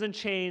attitude doesn't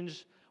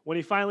change when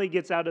he finally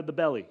gets out of the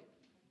belly.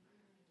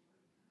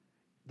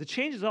 The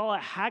change is all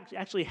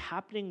actually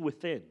happening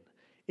within,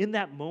 in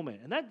that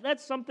moment. And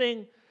that's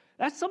something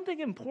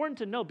important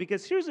to know,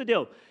 because here's the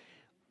deal.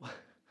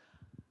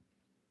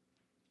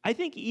 I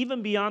think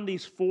even beyond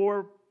these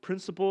 4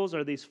 principles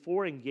or these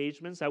 4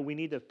 engagements that we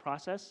need to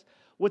process,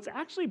 what's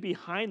actually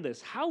behind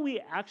this, how we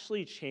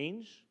actually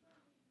change,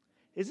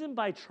 isn't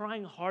by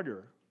trying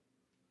harder.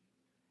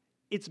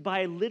 It's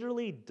by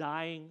literally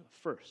dying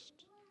first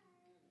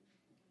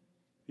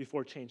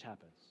before change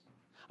happens.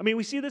 I mean,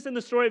 we see this in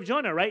the story of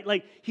Jonah, right?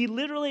 Like, he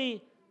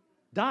literally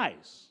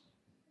dies.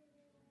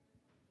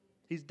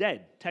 He's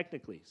dead,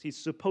 technically. He's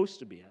supposed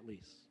to be, at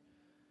least.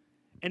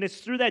 And it's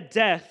through that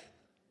death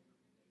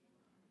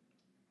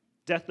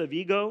of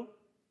ego,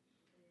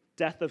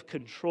 death of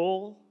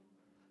control,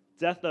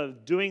 death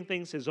of doing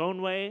things his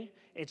own way.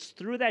 It's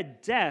through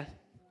that death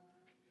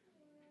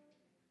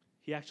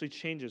he actually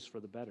changes for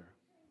the better.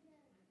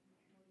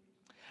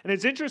 And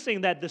it's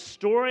interesting that the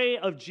story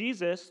of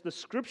Jesus, the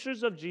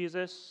scriptures of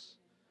Jesus,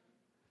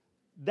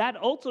 that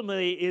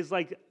ultimately is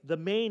like the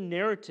main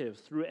narrative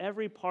through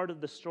every part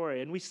of the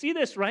story. And we see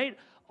this, right,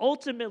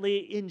 ultimately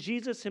in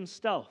Jesus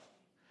himself.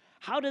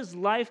 How does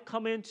life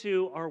come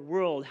into our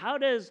world? How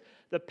does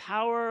the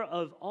power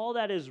of all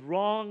that is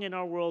wrong in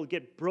our world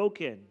get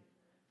broken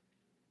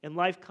and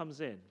life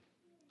comes in?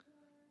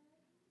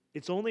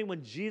 It's only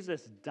when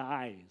Jesus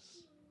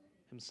dies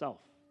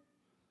himself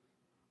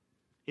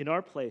in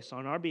our place,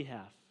 on our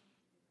behalf,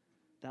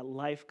 that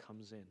life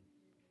comes in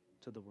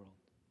to the world.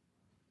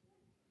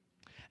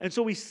 And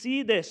so we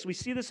see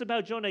this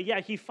about Jonah.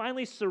 Yeah, he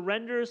finally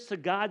surrenders to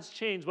God's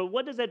change. But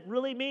what does that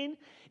really mean?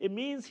 It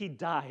means he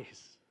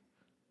dies.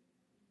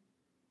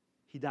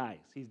 He dies.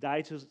 He's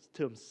died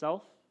to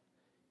himself.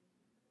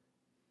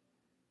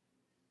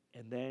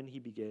 And then he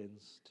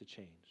begins to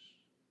change.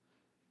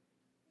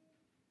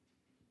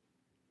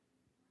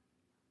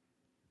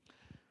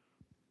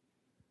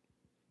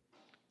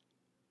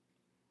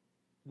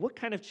 What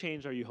kind of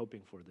change are you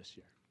hoping for this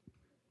year?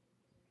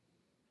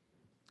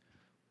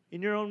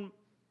 In your own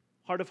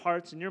heart of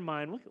hearts, in your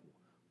mind,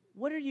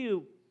 what are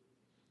you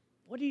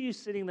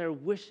sitting there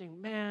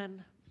wishing,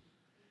 man,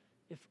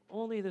 if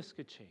only this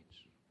could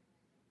change?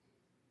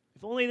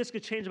 If only this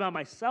could change about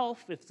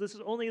myself, if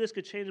only this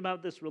could change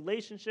about this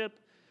relationship,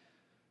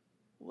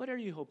 what are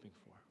you hoping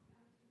for?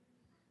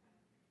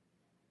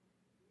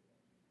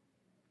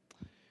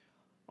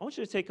 I want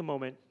you to take a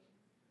moment,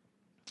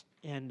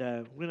 and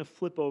we're going to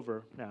flip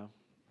over now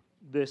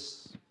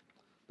this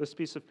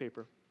piece of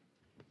paper.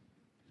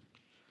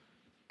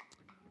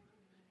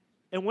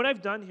 And what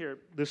I've done here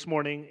this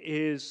morning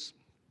is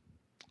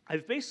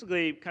I've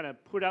basically kind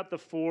of put out the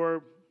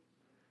 4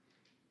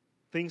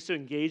 things to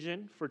engage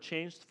in for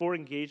change, 4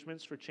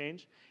 engagements for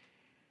change.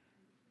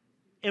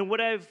 And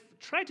what I've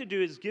tried to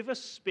do is give us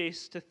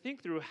space to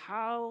think through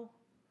how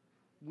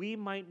we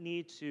might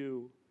need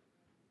to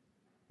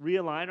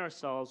realign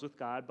ourselves with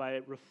God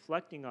by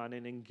reflecting on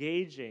and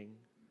engaging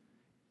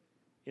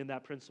in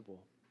that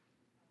principle.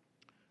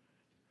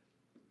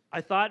 I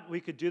thought we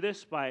could do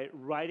this by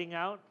writing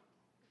out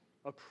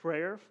a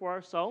prayer for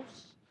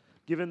ourselves,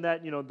 given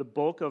that, the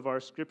bulk of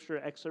our scripture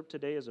excerpt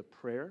today is a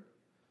prayer.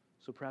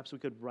 So perhaps we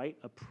could write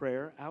a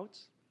prayer out.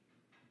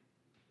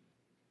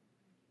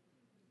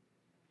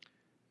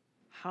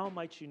 How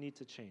might you need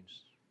to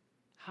change?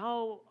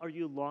 How are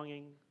you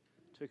longing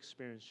to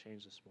experience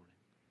change this morning?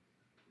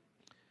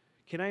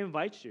 Can I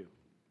invite you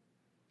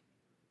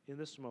in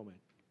this moment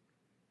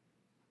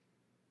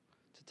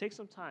to take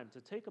some time,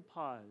 to take a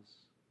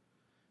pause,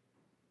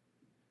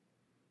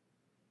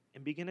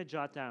 and begin to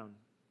jot down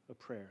a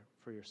prayer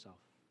for yourself?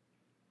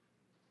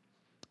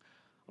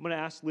 I'm going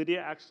to ask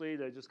Lydia actually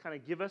to just kind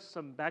of give us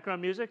some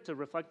background music to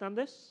reflect on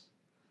this,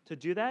 to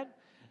do that.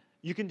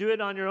 You can do it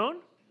on your own.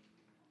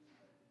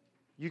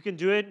 You can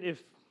do it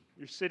if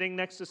you're sitting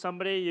next to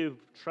somebody you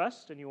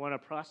trust and you want to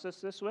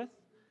process this with.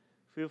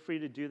 Feel free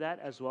to do that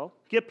as well.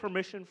 Get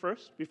permission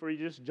first before you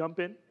just jump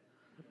in.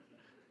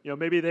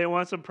 Maybe they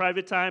want some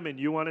private time and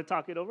you want to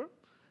talk it over.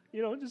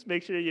 Just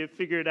make sure you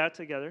figure it out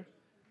together.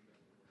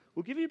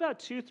 We'll give you about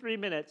 2-3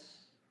 minutes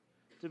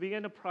to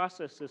begin to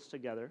process this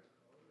together.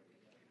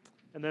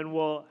 And then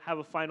we'll have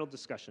a final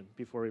discussion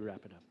before we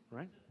wrap it up,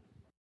 right?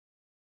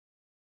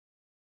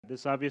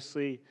 This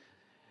obviously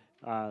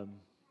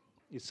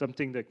is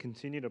something to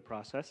continue to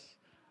process.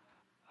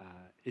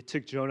 It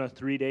took Jonah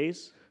 3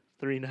 days,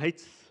 3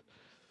 nights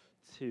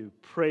to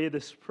pray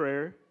this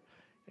prayer.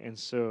 And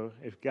so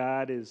if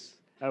God is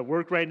at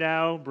work right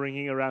now,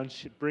 bringing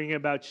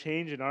about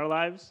change in our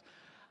lives,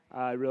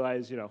 I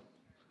realize,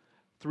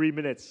 3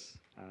 minutes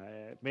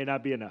may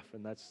not be enough,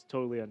 and that's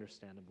totally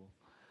understandable.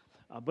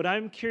 But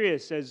I'm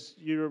curious, as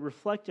you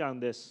reflect on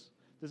this,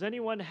 does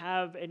anyone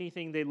have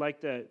anything they'd like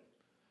to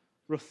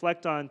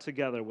reflect on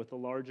together with a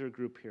larger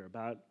group here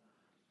about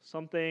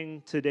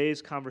something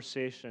today's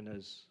conversation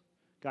has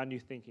gotten you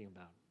thinking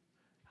about,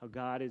 how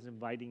God is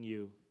inviting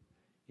you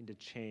into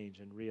change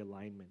and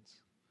realignment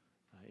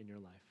in your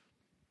life.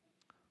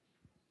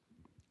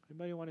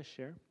 Anybody want to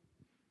share?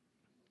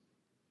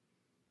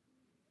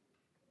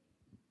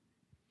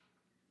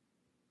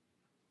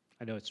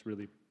 I know it's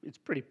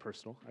pretty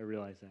personal. I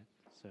realize that.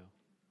 So,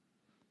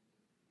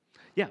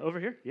 yeah, over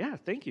here. Yeah,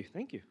 thank you.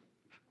 All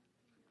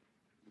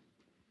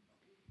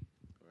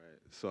right.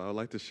 So I would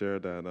like to share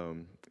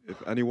that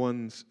if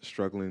anyone's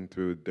struggling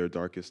through their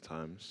darkest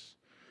times,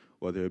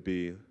 whether it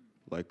be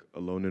like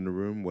alone in the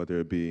room, whether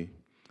it be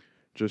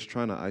just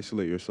trying to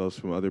isolate yourselves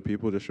from other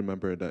people, just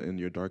remember that in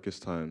your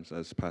darkest times,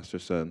 as Pastor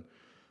said,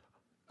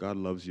 God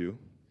loves you.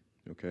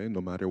 Okay, no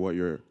matter what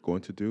you're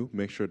going to do,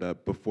 make sure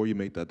that before you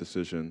make that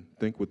decision,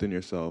 think within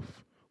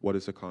yourself, what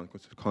is the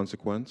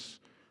consequence?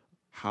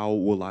 How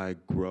will I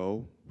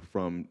grow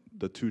from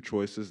the two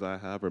choices that I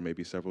have, or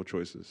maybe several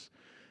choices?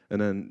 And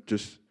then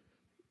just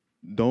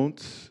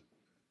don't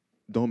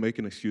make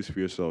an excuse for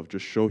yourself.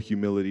 Just show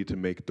humility to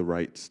make the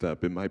right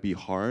step. It might be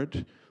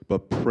hard,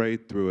 but pray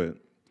through it.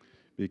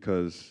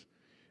 Because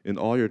in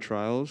all your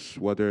trials,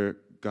 whether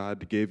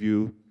God gave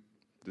you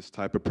this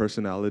type of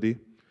personality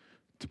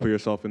to put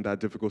yourself in that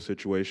difficult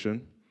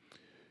situation,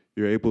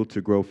 you're able to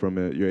grow from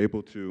it. You're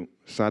able to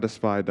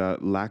satisfy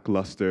that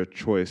lackluster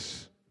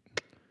choice.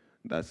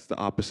 That's the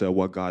opposite of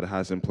what God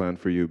has in plan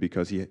for you,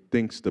 because he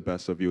thinks the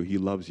best of you. He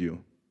loves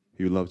you.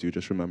 He loves you.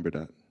 Just remember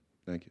that.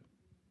 Thank you.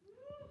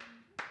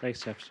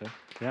 Thanks, Jefferson.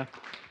 Yeah.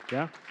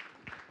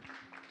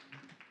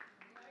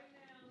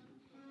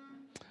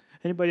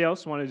 Anybody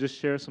else want to just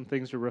share some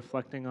things you're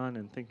reflecting on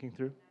and thinking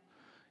through?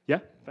 Yeah,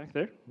 back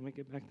there. Let me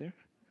get back there.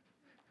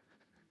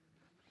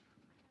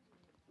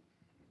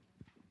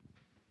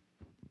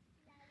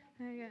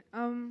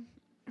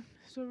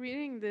 So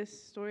reading this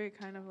story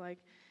kind of like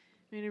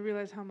made me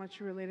realize how much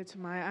it related to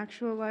my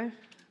actual life.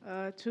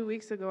 2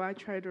 weeks ago, I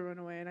tried to run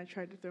away and I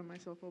tried to throw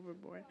myself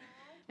overboard.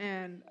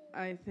 And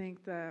I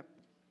think that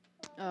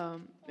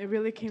it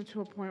really came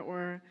to a point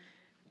where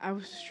I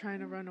was just trying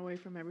to run away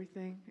from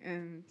everything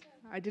and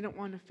I didn't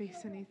want to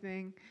face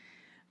anything.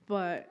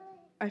 But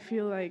I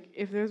feel like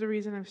if there's a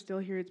reason I'm still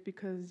here, it's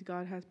because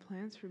God has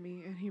plans for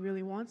me and he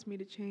really wants me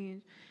to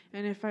change.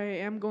 And if I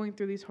am going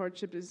through these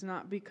hardships, it's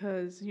not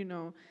because,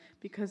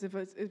 because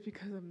it's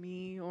because of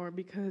me or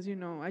because,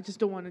 I just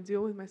don't want to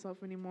deal with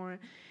myself anymore.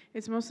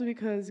 It's mostly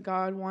because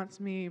God wants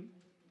me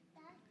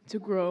to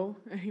grow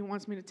and he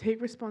wants me to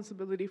take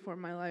responsibility for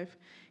my life.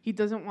 He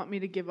doesn't want me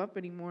to give up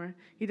anymore.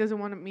 He doesn't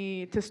want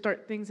me to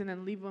start things and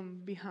then leave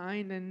them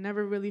behind and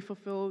never really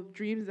fulfill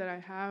dreams that I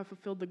have,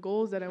 fulfill the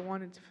goals that I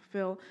wanted to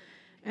fulfill.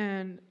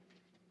 And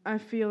I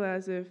feel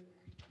as if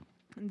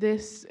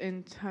this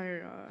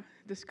entire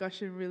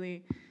discussion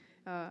really,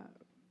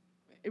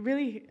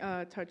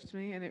 touched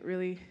me, and it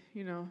really,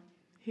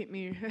 hit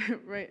me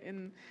right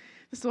in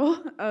the soul,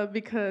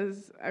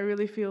 because I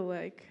really feel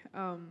like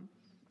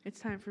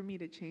it's time for me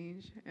to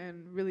change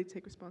and really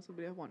take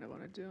responsibility of what I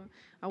want to do.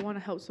 I want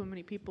to help so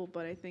many people,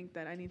 but I think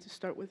that I need to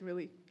start with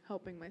really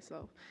helping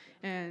myself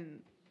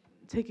and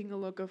taking a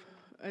look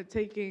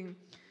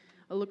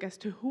as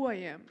to who I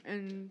am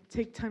and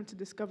take time to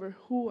discover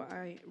who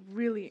I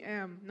really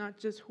am, not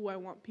just who I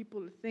want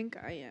people to think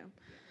I am.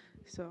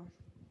 So,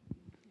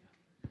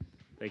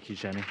 Thank you,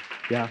 Jenny.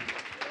 Yeah.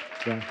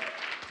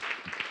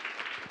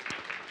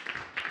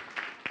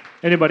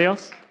 Anybody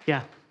else?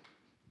 Yeah.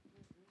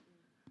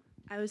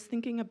 I was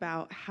thinking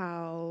about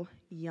how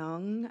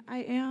young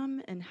I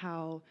am and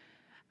how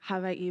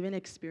have I even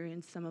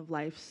experienced some of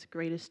life's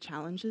greatest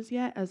challenges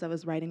yet as I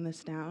was writing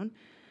this down.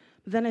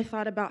 But then I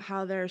thought about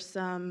how there are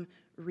some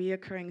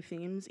reoccurring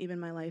themes even in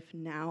my life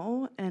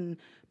now and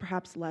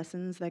perhaps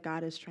lessons that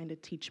God is trying to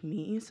teach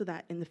me so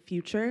that in the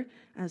future,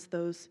 as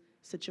those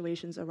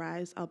situations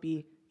arise, I'll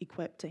be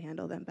equipped to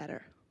handle them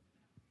better.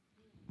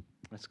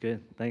 That's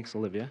good. Thanks,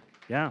 Olivia.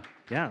 Yeah.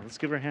 Let's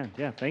give her a hand.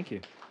 Yeah, thank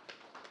you.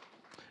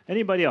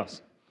 Anybody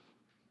else?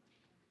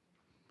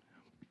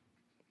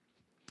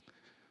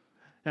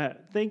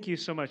 Thank you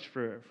so much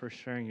for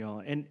sharing,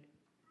 y'all. And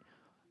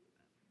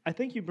I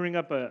think you bring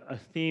up a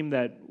theme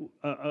that,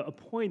 a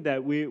point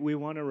that we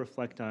want to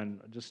reflect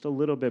on just a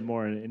little bit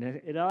more,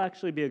 and it'll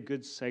actually be a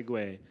good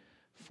segue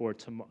for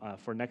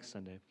next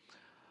Sunday.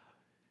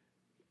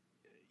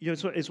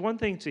 So it's one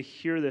thing to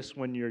hear this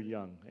when you're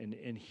young,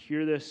 and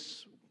hear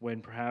this when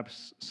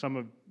perhaps some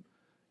of,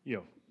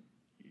 you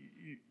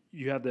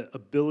have the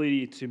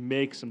ability to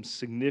make some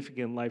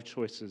significant life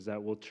choices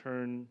that will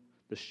turn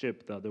the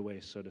ship the other way,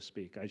 so to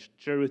speak. I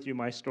shared with you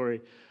my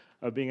story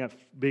of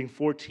being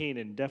 14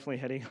 and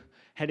definitely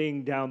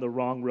heading down the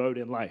wrong road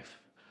in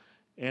life.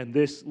 And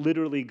this,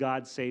 literally,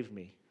 God saved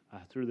me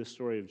through the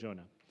story of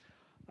Jonah.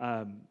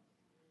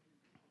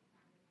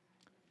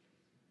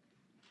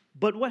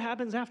 But what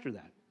happens after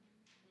that?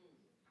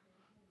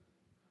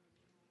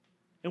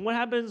 And what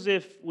happens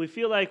if we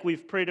feel like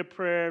we've prayed a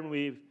prayer and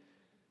we've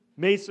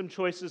made some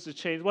choices to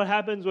change? What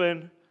happens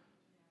when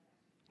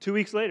 2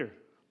 weeks later,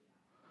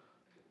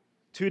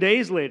 2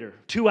 days later,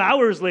 2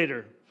 hours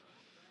later,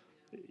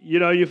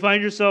 You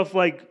find yourself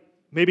like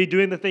maybe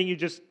doing the thing you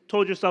just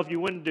told yourself you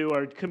wouldn't do,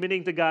 or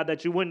committing to God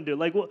that you wouldn't do.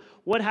 Like,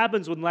 what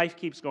happens when life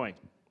keeps going?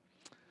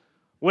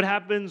 What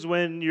happens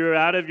when you're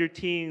out of your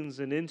teens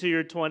and into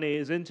your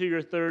 20s, into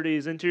your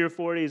 30s, into your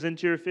 40s,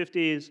 into your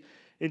 50s,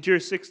 into your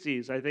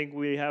 60s? I think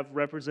we have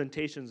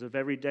representations of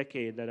every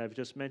decade that I've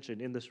just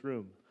mentioned in this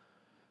room.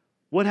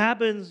 What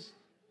happens?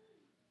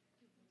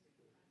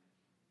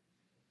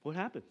 What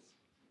happens?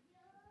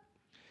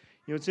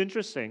 It's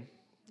interesting,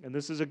 and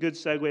this is a good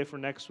segue for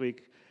next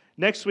week.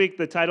 Next week,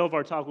 the title of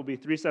our talk will be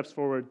 3 Steps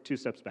Forward, 2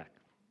 Steps Back.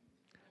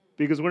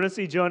 Because we're going to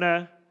see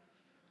Jonah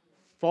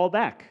fall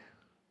back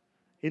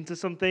into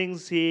some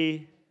things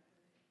he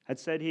had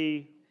said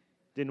he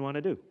didn't want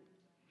to do.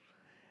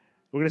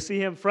 We're going to see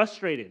him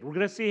frustrated. We're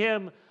going to see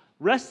him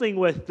wrestling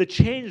with the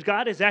change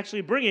God is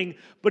actually bringing,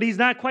 but he's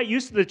not quite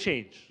used to the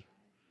change.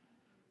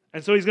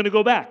 And so he's going to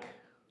go back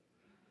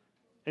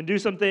and do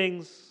some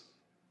things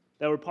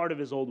that were part of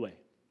his old way.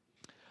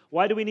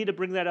 Why do we need to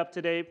bring that up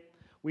today?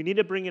 We need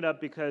to bring it up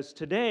because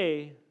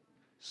today,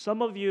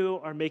 some of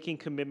you are making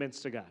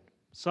commitments to God.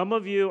 Some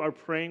of you are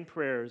praying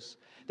prayers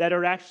that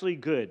are actually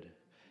good,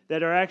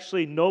 that are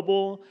actually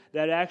noble,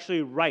 that are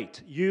actually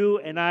right. You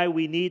and I,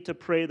 we need to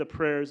pray the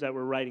prayers that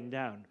we're writing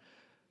down.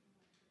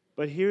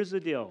 But here's the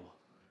deal.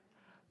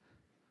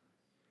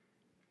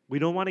 We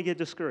don't want to get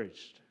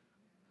discouraged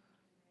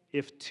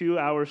if 2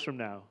 hours from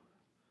now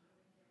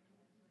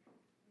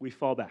we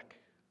fall back.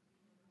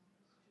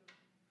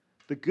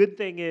 The good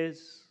thing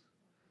is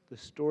the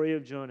story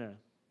of Jonah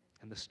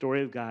and the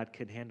story of God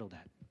can handle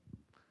that.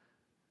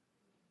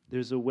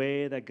 There's a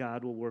way that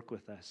God will work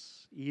with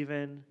us,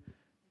 even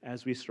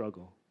as we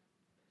struggle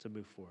to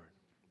move forward.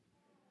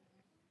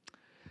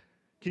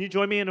 Can you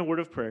join me in a word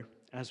of prayer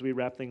as we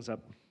wrap things up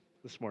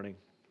this morning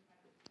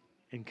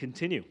and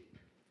continue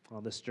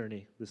on this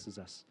journey? This is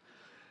us.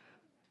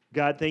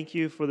 God, thank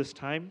you for this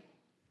time.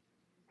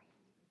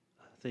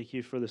 Thank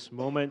you for this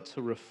moment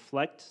to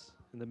reflect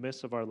in the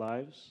midst of our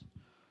lives.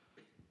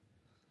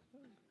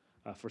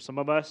 For some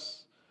of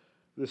us,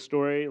 the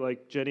story,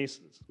 like Jenny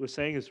was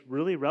saying, is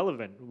really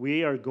relevant.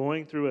 We are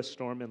going through a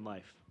storm in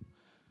life.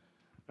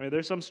 I mean,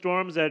 there's some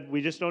storms that we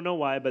just don't know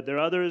why, but there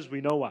are others we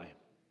know why,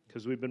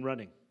 because we've been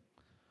running.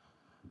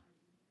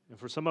 And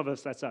for some of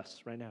us, that's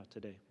us right now,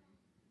 today.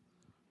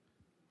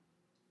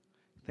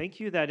 Thank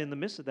you that in the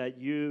midst of that,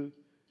 you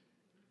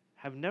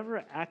have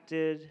never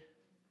acted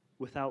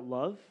without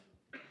love.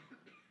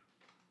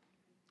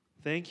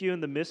 Thank you in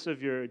the midst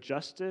of your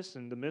justice,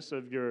 in the midst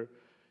of your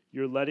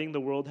letting the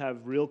world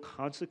have real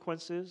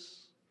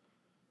consequences.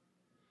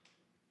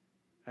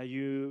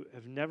 You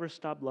have never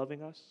stopped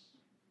loving us.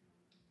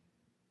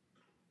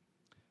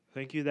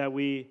 Thank you that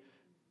we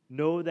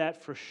know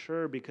that for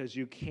sure because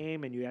you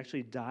came and you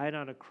actually died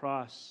on a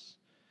cross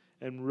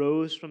and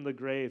rose from the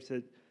grave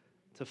to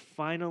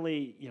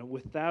finally,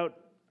 without,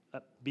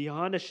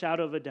 beyond a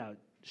shadow of a doubt,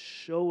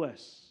 show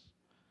us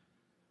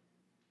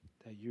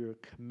that you're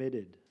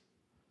committed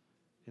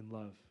in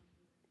love.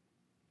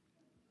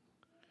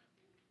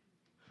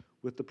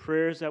 With the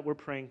prayers that we're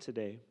praying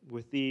today,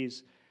 with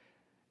these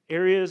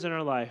areas in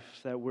our life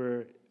that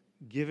we're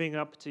giving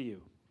up to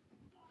you,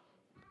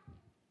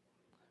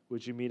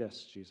 would you meet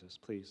us, Jesus,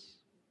 please?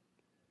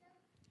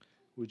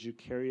 Would you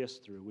carry us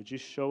through? Would you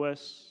show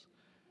us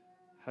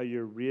how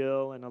you're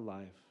real and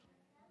alive?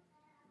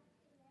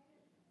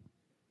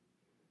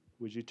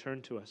 Would you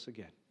turn to us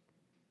again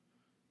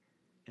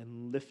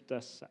and lift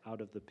us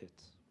out of the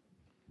pit,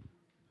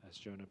 as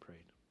Jonah prayed?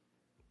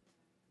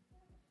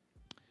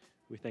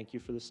 We thank you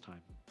for this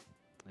time,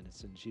 and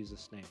it's in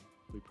Jesus' name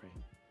we pray.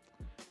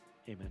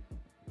 Amen.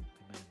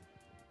 Amen.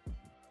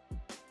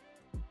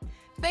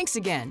 Thanks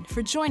again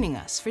for joining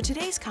us for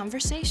today's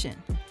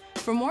conversation.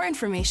 For more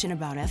information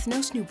about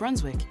Ethnos New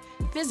Brunswick,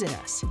 visit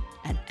us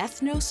at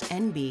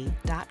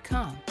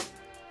ethnosnb.com.